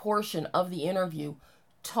good portion of the interview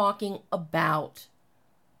talking about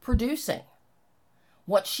producing,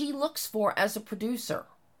 what she looks for as a producer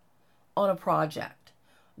on a project,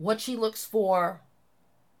 what she looks for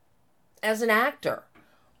as an actor,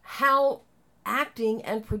 how acting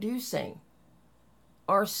and producing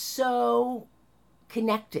are so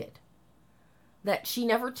connected that she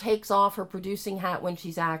never takes off her producing hat when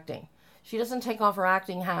she's acting. She doesn't take off her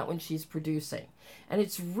acting hat when she's producing. And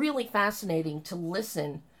it's really fascinating to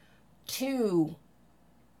listen to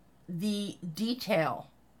the detail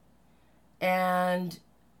and,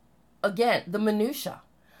 again, the minutia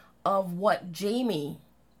of what Jamie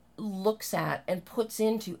looks at and puts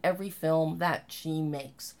into every film that she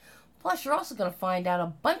makes. Plus, you're also going to find out a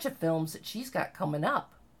bunch of films that she's got coming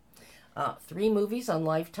up. 3 movies on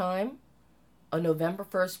Lifetime, a November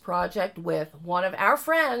 1st project with one of our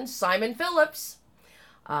friends, Simon Phillips.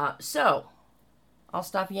 So, I'll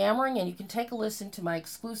stop yammering and you can take a listen to my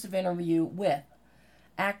exclusive interview with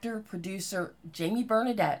actor, producer Jamie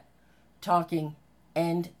Bernadette, talking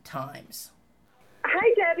end times.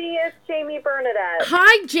 Hi, Debbie. It's Jamie Bernadette.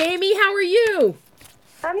 Hi, Jamie. How are you?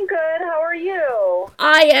 I'm good. How are you?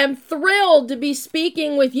 I am thrilled to be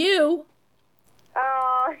speaking with you.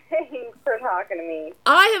 Oh, thanks for talking to me.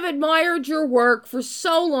 I have admired your work for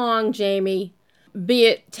so long, Jamie. Be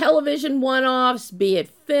it television one-offs, be it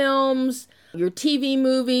films, your TV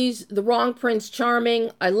movies, The Wrong Prince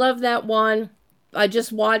Charming. I love that one. I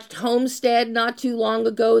just watched Homestead not too long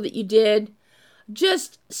ago that you did.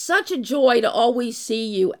 Just such a joy to always see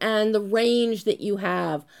you and the range that you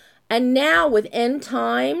have. And now with End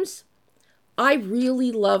Times, I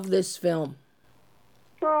really love this film.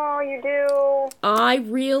 Oh, you do? I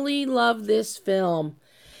really love this film.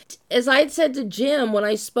 As I had said to Jim when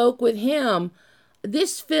I spoke with him,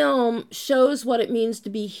 this film shows what it means to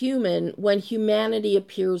be human when humanity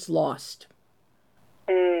appears lost.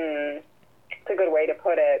 It's a good way to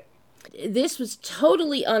put it. This was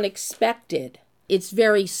totally unexpected. It's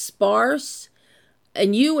very sparse.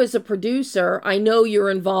 And you as a producer, I know you're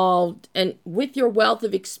involved, and with your wealth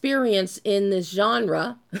of experience in this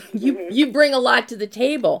genre, you bring a lot to the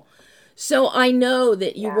table. So I know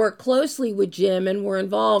that you work closely with Jim and were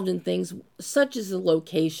involved in things such as the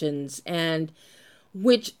locations, and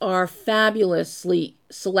which are fabulously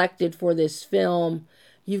selected for this film.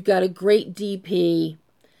 You've got a great DP.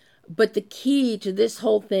 But the key to this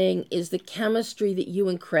whole thing is the chemistry that you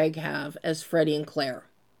and Craig have as Freddie and Claire.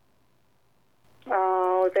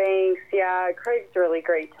 Oh, thanks. Yeah, Craig's really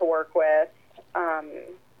great to work with.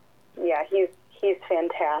 He's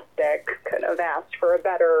fantastic. Couldn't have asked for a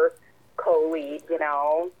better co-lead, you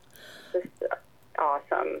know. Just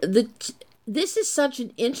awesome. This is such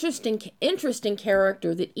an interesting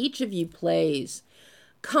character that each of you plays,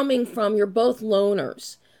 coming from, you're both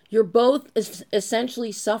loners. You're both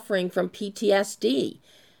essentially suffering from PTSD.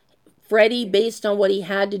 Freddie, based on what he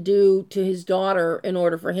had to do to his daughter in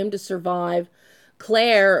order for him to survive.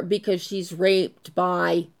 Claire, because she's raped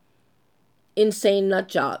by insane nut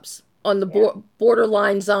jobs on the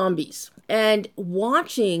borderline zombies. And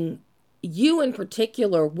watching you in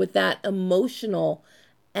particular with that emotional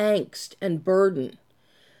angst and burden,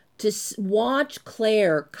 to watch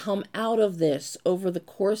Claire come out of this over the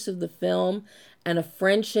course of the film, and a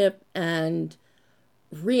friendship and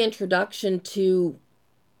reintroduction to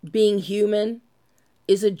being human,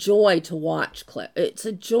 is a joy to watch, Claire. It's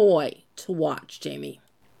a joy to watch, Jamie.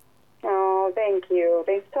 Oh, thank you.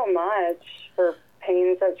 Thanks so much for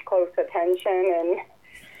paying such close attention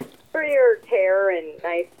and for your care and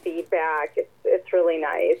nice feedback. It's really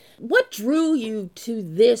nice. What drew you to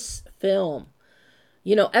this film,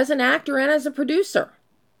 you know, as an actor and as a producer?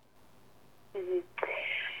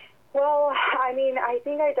 Well, I mean, I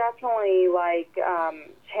think I definitely like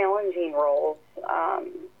challenging roles,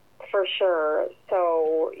 for sure.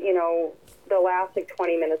 So, you know, the last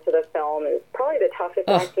 20 minutes of the film is probably the toughest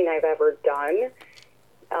acting I've ever done.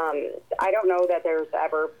 I don't know that there's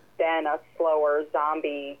ever been a slower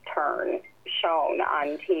zombie turn shown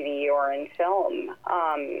on TV or in film.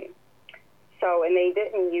 And they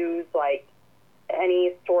didn't use like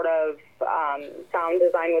any sort of sound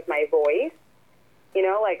design with my voice. You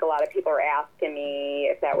know, like a lot of people are asking me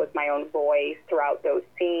if that was my own voice throughout those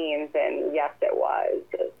scenes, and yes, it was.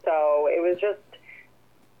 So it was just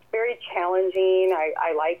very challenging.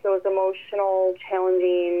 I like those emotional,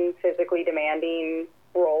 challenging, physically demanding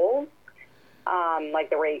roles. Like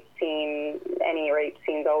the rape scene, any rape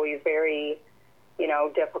scene's always very, you know,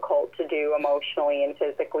 difficult to do emotionally and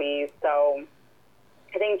physically. So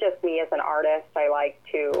I think just me as an artist, I like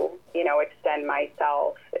to, you know, extend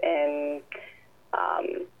myself in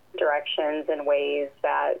directions and ways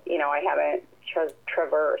that, you know, I haven't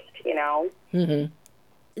traversed, you know. Mm-hmm.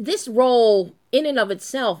 This role, in and of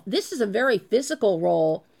itself, this is a very physical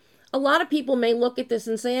role. A lot of people may look at this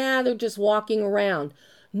and say, they're just walking around.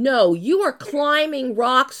 No, you are climbing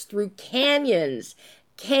rocks through canyons,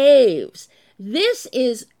 caves. This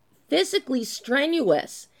is physically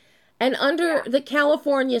strenuous. And under the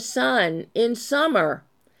California sun in summer,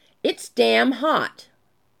 it's damn hot.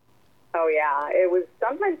 Oh, yeah. It was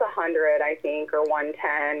sometimes 100, I think, or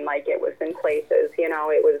 110, like it was in places, you know,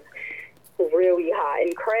 it was really hot.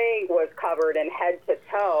 And Craig was covered in head to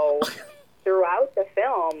toe throughout the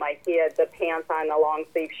film. Like he had the pants on, the long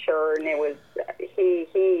sleeve shirt, and it was,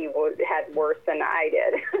 he had worse than I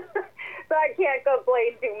did. So I can't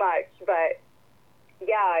complain too much, but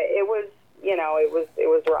yeah, it was, you know, it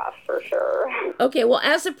was rough for sure. Okay, well,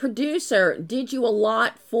 as a producer, did you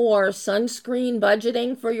allot for sunscreen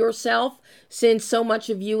budgeting for yourself since so much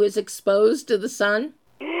of you is exposed to the sun?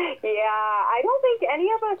 Yeah, I don't think any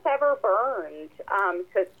of us ever burned,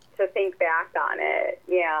 to think back on it.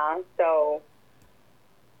 Yeah, so.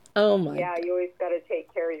 Oh, my. Yeah, you always got to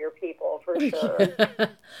take care of your people, for sure.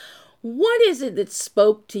 What is it that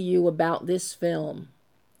spoke to you about this film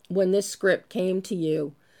when this script came to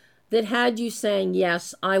you that had you saying,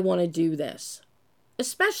 yes, I want to do this,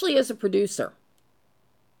 especially as a producer?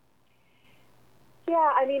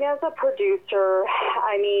 Yeah, I mean, as a producer,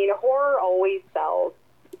 I mean, horror always sells,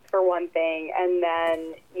 for one thing. And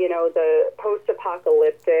then, you know, the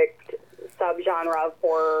post-apocalyptic subgenre of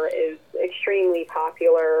horror is extremely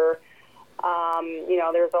popular. You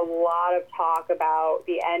know, there's a lot of talk about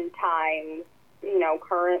the end times, you know,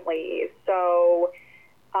 currently. So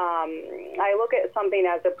I look at something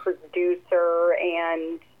as a producer,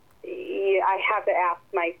 and I have to ask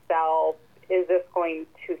myself, is this going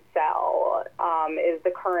to sell? Is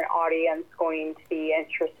the current audience going to be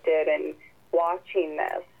interested in watching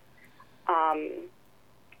this?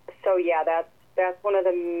 So yeah, that's one of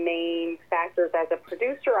the main factors as a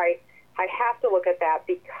producer. I have to look at that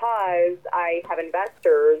because I have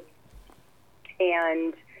investors,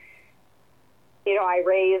 and you know, I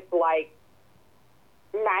raised like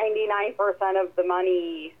 99% of the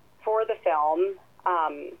money for the film.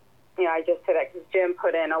 You know, I just say that because Jim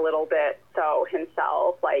put in a little bit, so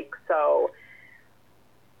himself, like, so,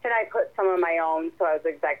 and I put some of my own, so I was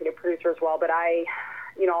executive producer as well, but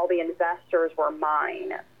you know, all the investors were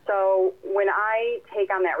mine. So when I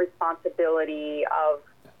take on that responsibility of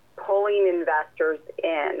pulling investors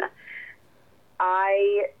in,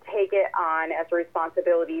 I take it on as a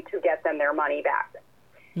responsibility to get them their money back.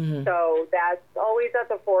 Mm-hmm. So that's always at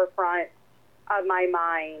the forefront of my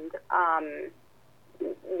mind.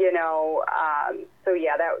 You know, so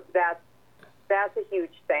yeah, that's a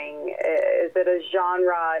huge thing. Is it a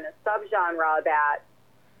genre and a subgenre that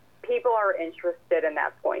people are interested in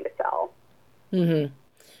that's going to sell? Mm-hmm.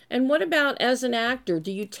 And what about as an actor?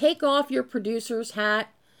 Do you take off your producer's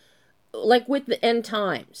hat, like with the End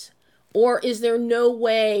Times? Or is there no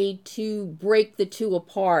way to break the two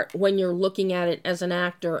apart when you're looking at it as an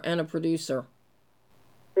actor and a producer?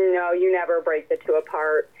 No, you never break the two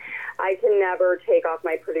apart. I can never take off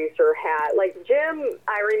my producer hat. Like Jim,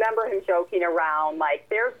 I remember him joking around, like,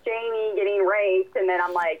 there's Jamie getting raped, and then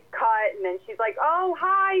I'm like, cut, and then she's like, oh,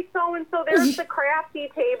 hi, so-and-so, there's the crafty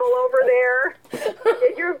table over there.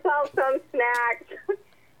 Get yourself some snacks.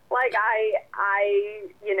 Like, I,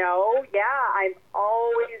 you know, yeah, I'm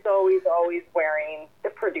always wearing the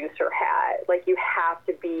producer hat. Like, you have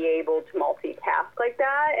to be able to multitask like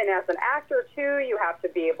that. And as an actor, too, you have to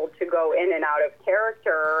be able to go in and out of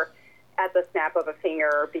character at the snap of a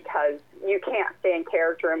finger, because you can't stay in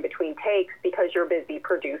character in between takes because you're busy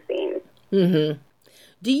producing. Mm-hmm.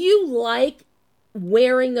 Do you like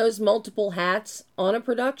wearing those multiple hats on a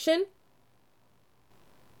production?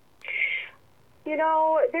 You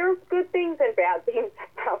know, there's good things and bad things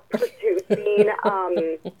about producing.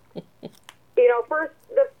 You know, first,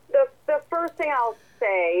 the first thing I'll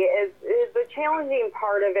say is the challenging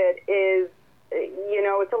part of it is, you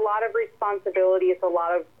know, it's a lot of responsibility, it's a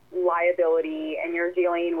lot of liability, and you're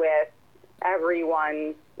dealing with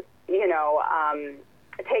everyone, you know,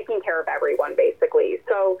 taking care of everyone, basically.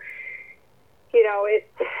 So, you know,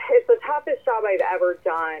 it's the toughest job I've ever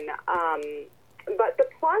done. But the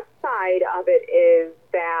plus side of it is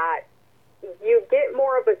that you get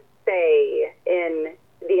more of a say in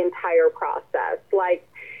the entire process. Like,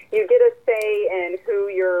 you get a say in who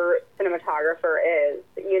your cinematographer is,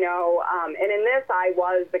 you know. And in this, I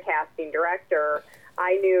was the casting director.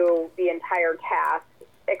 I knew the entire cast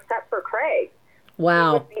except for Craig.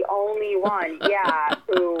 Wow. He was the only one, yeah,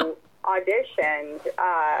 who auditioned.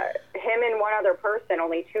 Him and one other person,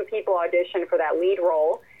 only two people auditioned for that lead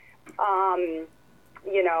role.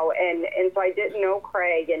 You know, and so I didn't know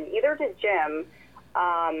Craig, and either did Jim.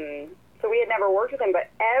 So we had never worked with him, but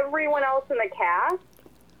everyone else in the cast,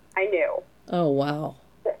 I knew. Oh, wow.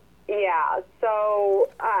 Yeah, so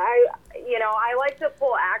I like to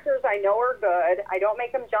pull actors I know are good. I don't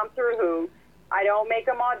make them jump through hoops. I don't make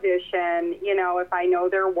them audition, you know, if I know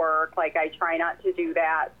their work. Like, I try not to do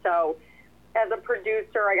that. So as a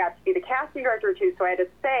producer, I got to be the casting director, too, so I had to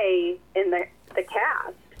say in the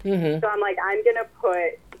cast. Mm-hmm. So I'm like, I'm going to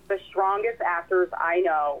put the strongest actors I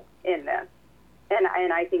know in this.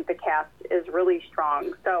 And I think the cast is really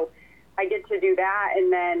strong. So I get to do that.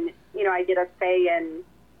 And then, you know, I get a say in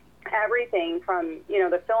everything from, you know,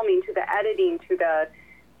 the filming to the editing to the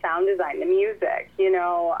sound design, the music. You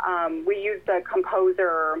know, we used a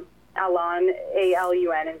composer, Alun,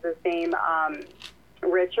 A-L-U-N is his name,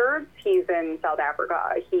 Richards. He's in South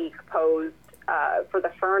Africa. He composed for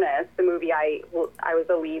The Furnace, the movie I was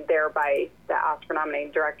the lead there by the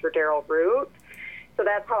Oscar-nominated director Daryl Root. So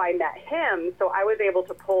that's how I met him. So I was able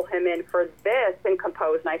to pull him in for this and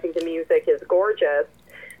compose, and I think the music is gorgeous.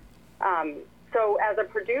 So as a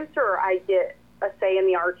producer, I get a say in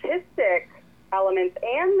the artistic elements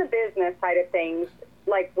and the business side of things,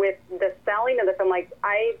 like with the selling of the film. Like,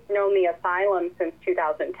 I've known the Asylum since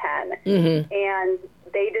 2010, and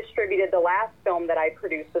they distributed the last film that I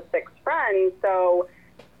produced, The Six Friends. So,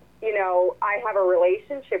 you know, I have a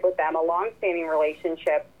relationship with them, a long-standing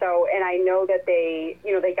relationship. So, and I know that they,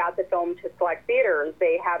 you know, they got the film to select theaters.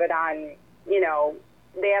 They have it on, you know,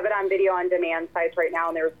 they have it on video on demand sites right now,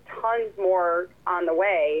 and there's tons more on the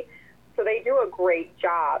way. So they do a great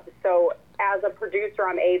job. So as a producer,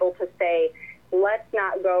 I'm able to say, let's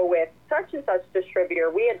not go with such and such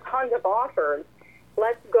distributor. We had tons of offers.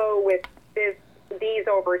 Let's go with these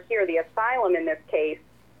over here, the Asylum in this case,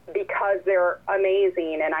 because they're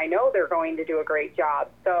amazing, and I know they're going to do a great job.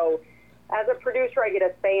 So as a producer, I get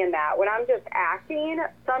a say in that. When I'm just acting,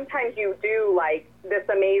 sometimes you do, like, this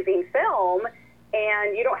amazing film,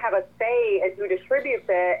 and you don't have a say in who distributes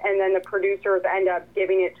it, and then the producers end up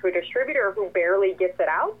giving it to a distributor who barely gets it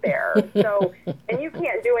out there. So, and you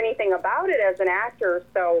can't do anything about it as an actor.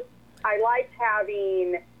 So I liked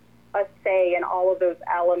having a say in all of those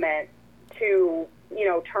elements to, you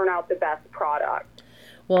know, turn out the best product.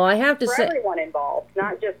 Well, I have to say, for everyone involved,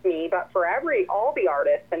 not just me, but for all the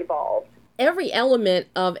artists involved. Every element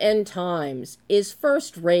of End Times is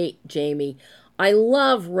first rate, Jamie. I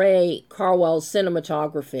love Ray Carwell's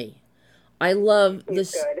cinematography. I love the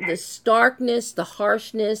starkness, the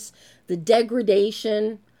harshness, the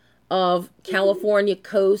degradation of California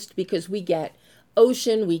coast, because we get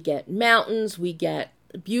ocean, we get mountains, we get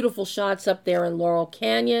beautiful shots up there in Laurel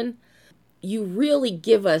Canyon. You really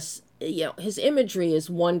give us, you know, his imagery is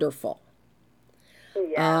wonderful.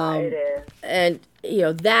 Yeah, it is. And, you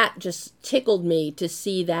know, that just tickled me to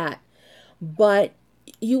see that. But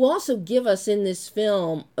you also give us in this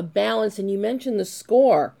film a balance, and you mentioned the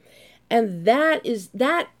score, and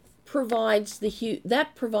that provides the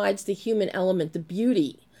human element, the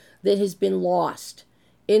beauty that has been lost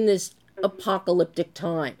in this apocalyptic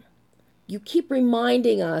time. You keep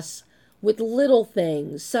reminding us with little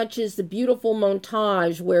things, such as the beautiful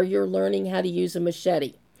montage where you're learning how to use a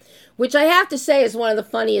machete, which I have to say is one of the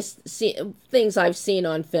funniest things I've seen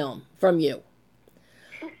on film from you.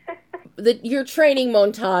 Your training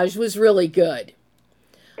montage was really good.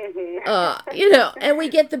 You know, and we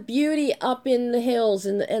get the beauty up in the hills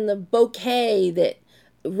and the bouquet that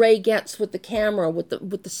Ray gets with the camera, with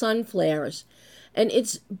the sun flares. And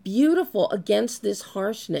it's beautiful against this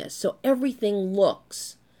harshness. So everything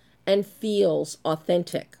looks and feels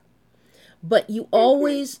authentic. But you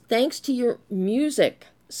always, thanks to your music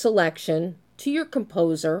selection, to your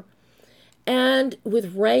composer, and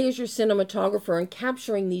with Ray as your cinematographer and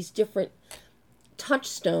capturing these different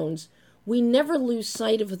touchstones, we never lose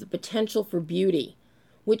sight of the potential for beauty,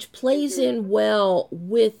 which plays in well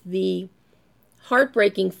with the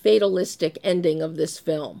heartbreaking, fatalistic ending of this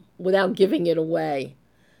film, without giving it away.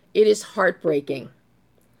 It is heartbreaking,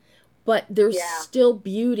 but there's still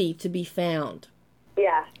beauty to be found.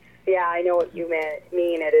 Yeah, I know what you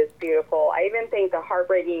mean. It is beautiful. I even think the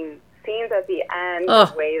heartbreaking scenes at the end,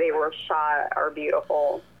 the way they were shot, are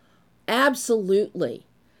beautiful. Absolutely.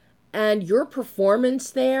 And your performance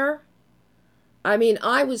there, I mean,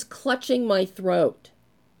 I was clutching my throat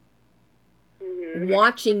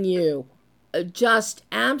watching you. Just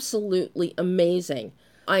absolutely amazing.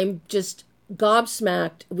 I'm just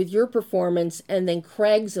gobsmacked with your performance, and then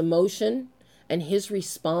Craig's emotion and his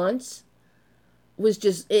response was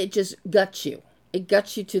it just guts you. It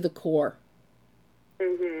guts you to the core.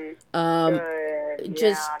 Good.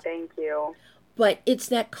 Thank you. But it's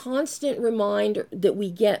that constant reminder that we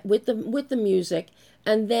get with the music,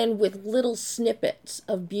 and then with little snippets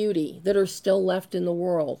of beauty that are still left in the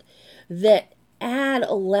world, that add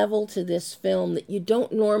a level to this film that you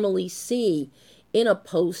don't normally see in a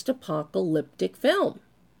post-apocalyptic film.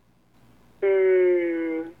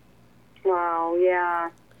 Wow, yeah.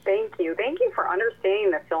 Thank you. Thank you for understanding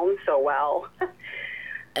the film so well.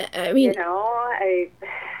 I mean, you know,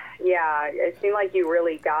 it seemed like you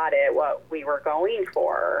really got it, what we were going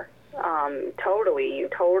for. Totally. You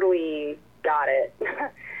totally got it.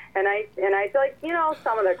 and I feel like, you know,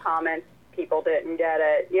 some of the comments, people didn't get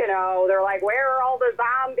it. You know, they're like, where are all the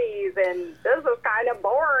zombies? And this is kind of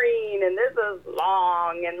boring, and this is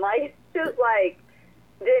long, and like, just like,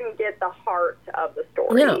 didn't get the heart of the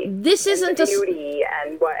story. No, this isn't the beauty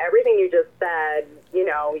and everything you just said. You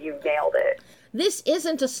know, you nailed it. This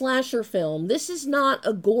isn't a slasher film. This is not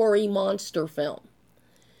a gory monster film.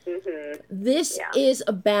 Mm-hmm. This is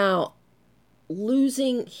about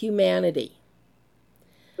losing humanity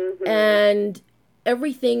and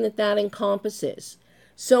everything that encompasses.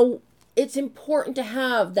 So it's important to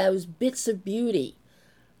have those bits of beauty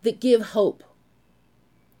that give hope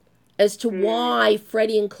as to why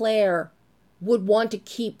Freddie and Claire would want to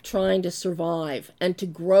keep trying to survive and to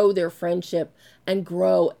grow their friendship and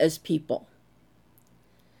grow as people.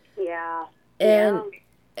 Yeah. And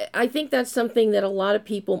I think that's something that a lot of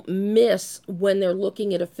people miss when they're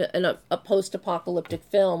looking at a post-apocalyptic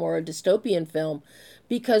film or a dystopian film,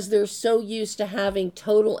 because they're so used to having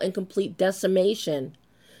total and complete decimation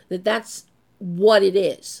that's what it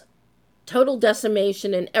is. Total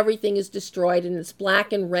decimation, and everything is destroyed, and it's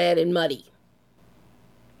black and red and muddy.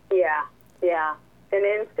 Yeah. And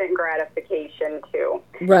instant gratification, too.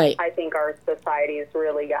 Right. I think our society's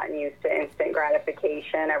really gotten used to instant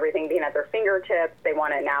gratification, everything being at their fingertips. They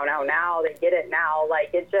want it now. They get it now.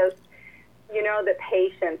 Like, it just, the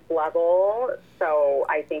patience level, so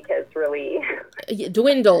I think has really...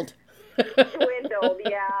 Dwindled.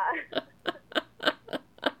 Yeah.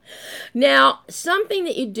 Now, something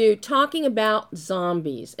that you do, talking about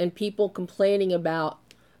zombies and people complaining about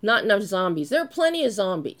not enough zombies. There are plenty of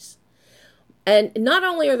zombies. And not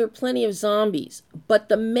only are there plenty of zombies, but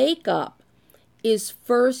the makeup is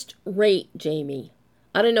first rate, Jamie.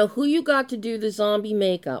 I don't know who you got to do the zombie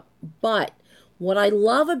makeup, but what I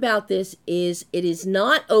love about this is it is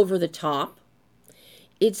not over the top.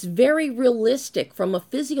 It's very realistic from a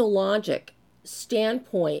physiologic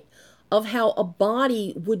standpoint of how a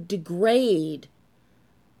body would degrade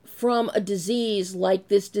from a disease like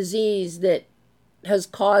this disease that has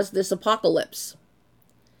caused this apocalypse.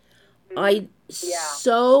 I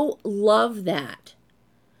so love that.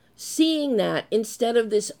 Seeing that instead of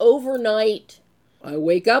this overnight, I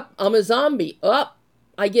wake up, I'm a zombie. Up,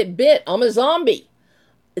 I get bit, I'm a zombie.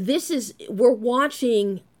 We're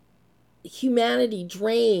watching humanity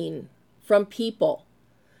drain from people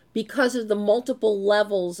because of the multiple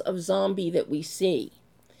levels of zombie that we see.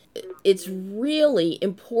 It's really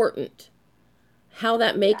important how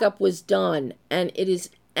that makeup was done, and it is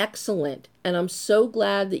excellent. And I'm so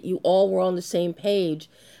glad that you all were on the same page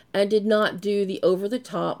and did not do the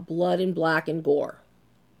over-the-top blood and black and gore.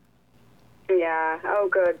 Yeah. Oh,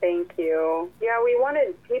 good. Thank you. Yeah, we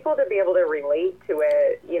wanted people to be able to relate to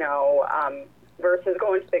it, versus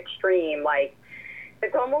going to the extreme. Like,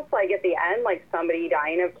 it's almost like at the end, like somebody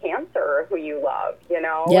dying of cancer who you love,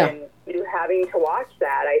 Yeah. and you having to watch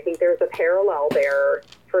that. I think there's a parallel there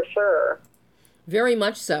for sure. Very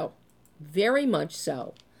much so. Very much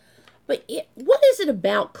so. But what is it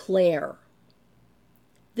about Claire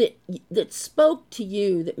that spoke to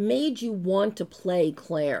you, that made you want to play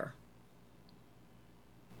Claire?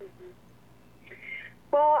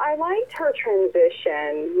 Well, I liked her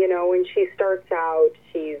transition. When she starts out,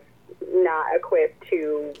 she's not equipped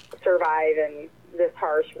to survive in this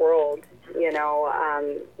harsh world,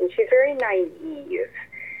 and she's very naive,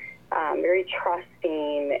 very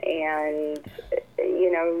trusting, and,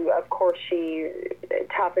 of course she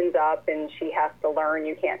toughens up and she has to learn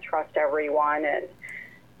you can't trust everyone, and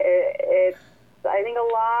I think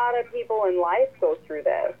a lot of people in life go through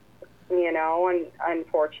this, and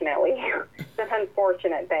unfortunately, it's an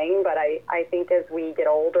unfortunate thing, but I think as we get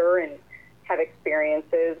older and have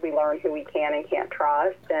experiences, we learn who we can and can't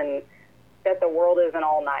trust, and that the world isn't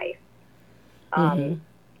all nice.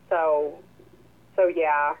 So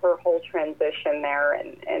yeah, her whole transition there,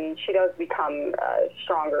 and she does become a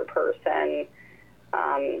stronger person,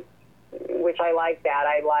 which I like that.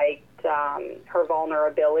 I liked her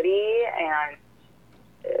vulnerability and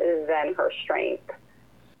then her strength.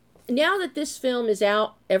 Now that this film is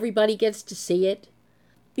out, everybody gets to see it.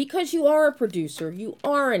 Because you are a producer, you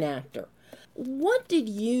are an actor. What did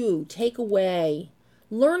you take away,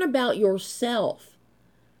 learn about yourself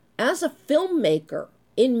as a filmmaker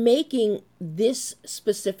in making this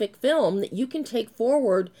specific film that you can take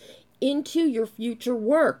forward into your future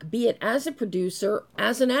work, be it as a producer,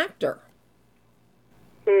 as an actor?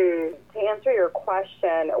 To answer your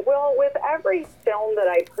question, well, with every film that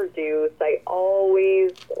I produce, I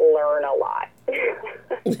always learn a lot.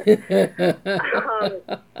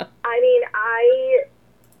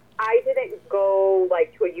 I didn't go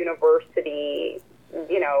to a university,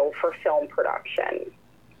 for film production.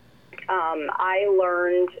 I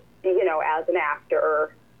learned, as an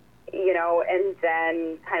actor, and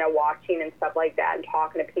then kind of watching and stuff like that and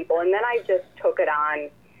talking to people. And then I just took it on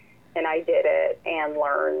and I did it and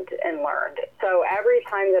learned. So every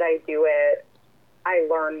time that I do it, I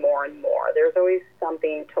learn more and more. There's always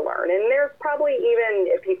something to learn. And there's probably even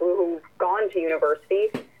people who've gone to university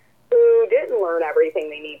who didn't learn everything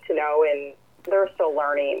they need to know, and they're still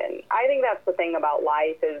learning. And I think that's the thing about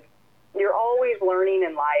life is you're always learning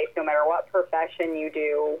in life, no matter what profession you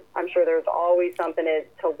do. I'm sure there's always something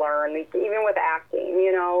to learn, even with acting,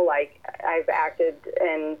 you know, like I've acted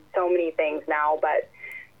in so many things now, but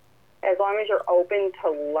as long as you're open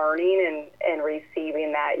to learning and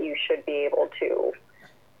receiving that, you should be able to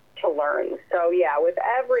learn. So yeah, with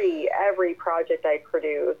every project I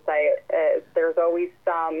produce, there's always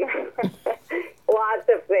some lots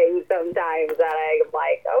of things sometimes that I'm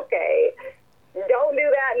like, okay, don't do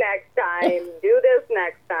that next time, do this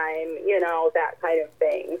next time, you know, that kind of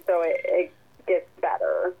thing. So it gets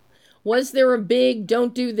better. Was there a big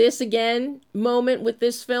don't do this again moment with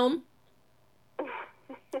this film?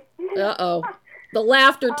 Uh-oh. The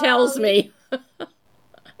laughter tells me.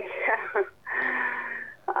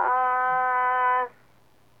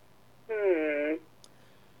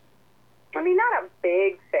 I mean, not a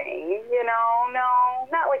big thing, you know, no,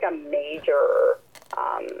 not like a major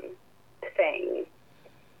thing.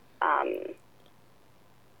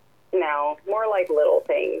 No, more like little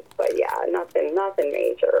things, but yeah, nothing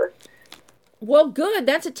major. Well, good.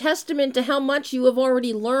 That's a testament to how much you have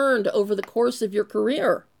already learned over the course of your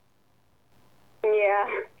career.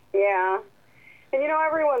 Yeah. And, you know,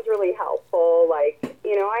 everyone's really helpful. Like,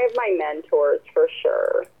 you know, I have my mentors for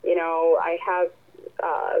sure. You know, I have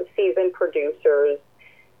seasoned producers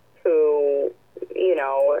who, you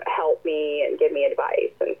know, help me and give me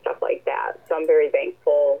advice and stuff like that. So I'm very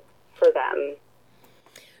thankful for them.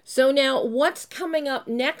 So now, what's coming up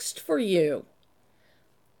next for you?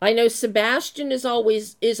 I know Sebastian is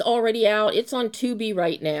already out. It's on Tubi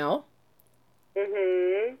right now.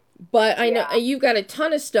 Mm-hmm. But I know you've got a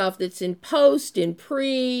ton of stuff that's in post, in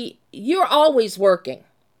pre. You're always working.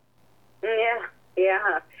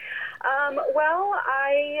 Yeah. Well,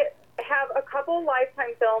 I have a couple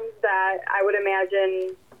Lifetime films that I would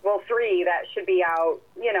imagine, well, 3 that should be out,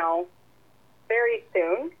 you know, very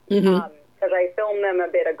soon. Mm-hmm. Because I filmed them a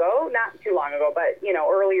bit ago, not too long ago, but, you know,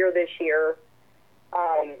 earlier this year.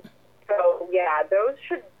 So, yeah, those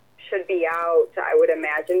should be out, I would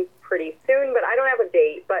imagine, pretty soon, but I don't have a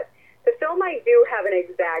date. But the film I do have an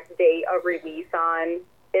exact date of release on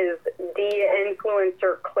is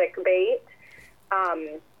De-Influencer Clickbait.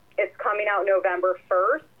 It's coming out November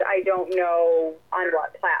 1st. I don't know on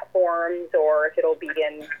what platforms or if it'll be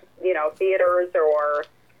in, you know, theaters or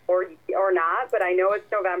not, but I know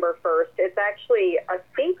it's November 1st. It's actually a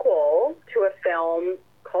sequel to a film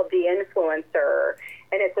called The Influencer,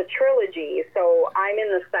 and it's a trilogy, so I'm in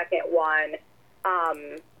the second one.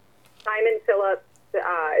 Simon Phillips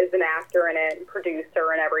is an actor in it,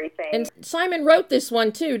 producer and everything. And Simon wrote this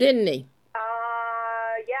one too, didn't he?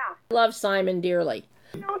 Yeah. Love Simon dearly.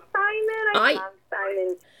 Simon, I love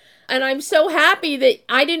Simon. And I'm so happy that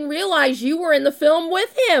I didn't realize you were in the film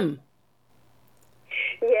with him.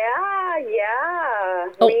 Yeah.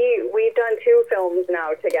 We've done 2 films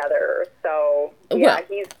now together. So, yeah,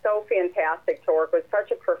 he's so fantastic to work with,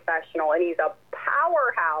 such a professional, and he's a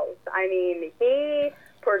powerhouse. I mean, he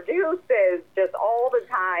produces just all the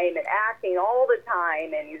time and acting all the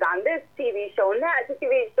time, and he's on this TV show and that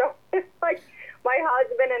TV show. It's like my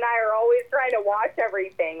husband and I are always trying to watch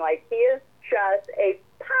everything. Like, he is just a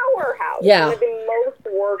powerhouse. Yeah. One of the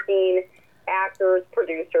most working actors,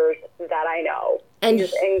 producers that I know. And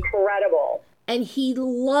he's incredible. And he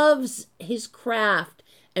loves his craft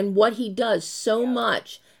and what he does so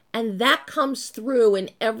much. And that comes through in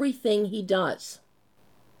everything he does.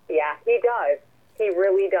 Yeah, he does. He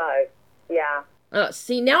really does. Yeah.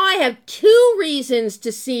 See, now I have 2 reasons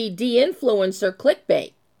to see De-Influencer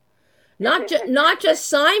Clickbait. Not just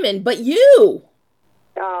Simon, but you.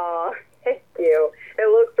 Oh, thank you. It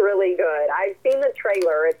looks really good. I've seen the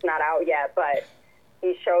trailer. It's not out yet, but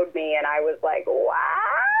he showed me, and I was like, wow,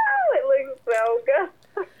 it looks so good.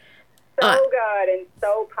 So good and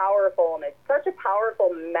so powerful, and it's such a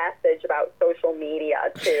powerful message about social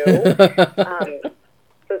media, too.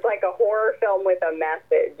 So it's like a horror film with a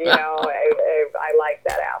message, you know. I like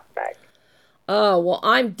that aspect. Oh, well,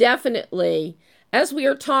 I'm definitely, as we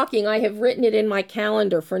are talking, I have written it in my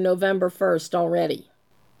calendar for November 1st already.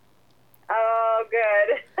 Oh,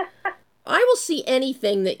 good. I will see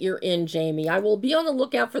anything that you're in, Jamie. I will be on the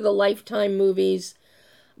lookout for the Lifetime movies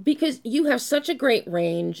because you have such a great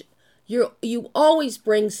range. You always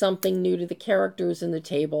bring something new to the characters and the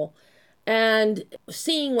table. And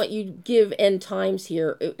seeing what you give End Times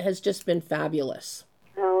here, it has just been fabulous.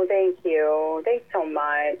 Oh, thank you. Thanks so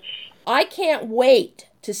much. I can't wait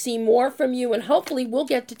to see more from you, and hopefully we'll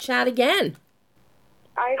get to chat again.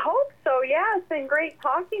 I hope so. Yeah, it's been great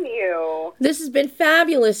talking to you. This has been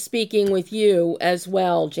fabulous speaking with you as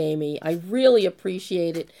well, Jamie. I really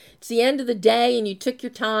appreciate it. It's the end of the day and you took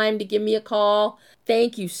your time to give me a call.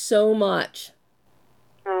 Thank you so much.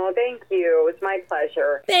 Oh, thank you. It's my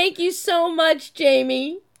pleasure. Thank you so much,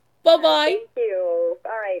 Jamie. Bye-bye. Thank you.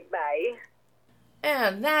 All right, bye.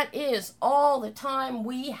 And that is all the time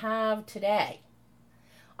we have today.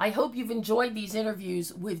 I hope you've enjoyed these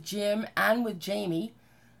interviews with Jim and with Jamie.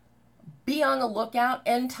 Be on the lookout.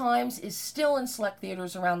 End Times is still in select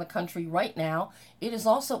theaters around the country right now. It is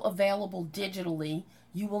also available digitally.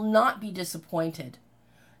 You will not be disappointed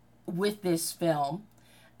with this film.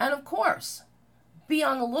 And of course, be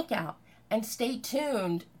on the lookout and stay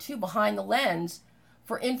tuned to Behind the Lens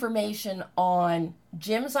for information on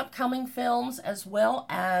Jim's upcoming films as well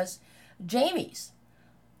as Jamie's.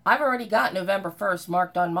 I've already got November 1st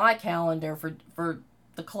marked on my calendar for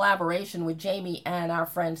the collaboration with Jamie and our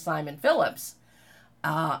friend Simon Phillips.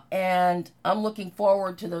 And I'm looking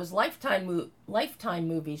forward to those Lifetime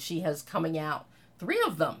movies she has coming out. 3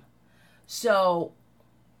 of them. So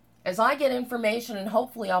as I get information, and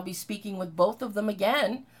hopefully I'll be speaking with both of them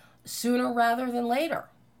again sooner rather than later.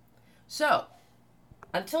 So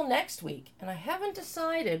until next week, and I haven't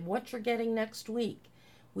decided what you're getting next week.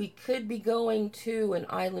 We could be going to an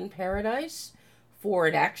Island Paradise for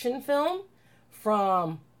an action film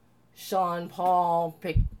from Sean Paul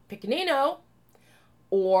Piccinino,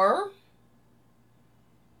 or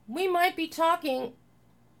we might be talking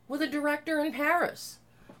with a director in Paris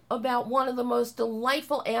about one of the most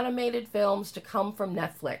delightful animated films to come from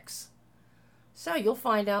Netflix. So you'll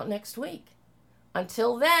find out next week.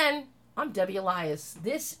 Until then, I'm Debbie Elias.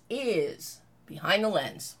 This is Behind the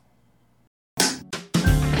Lens.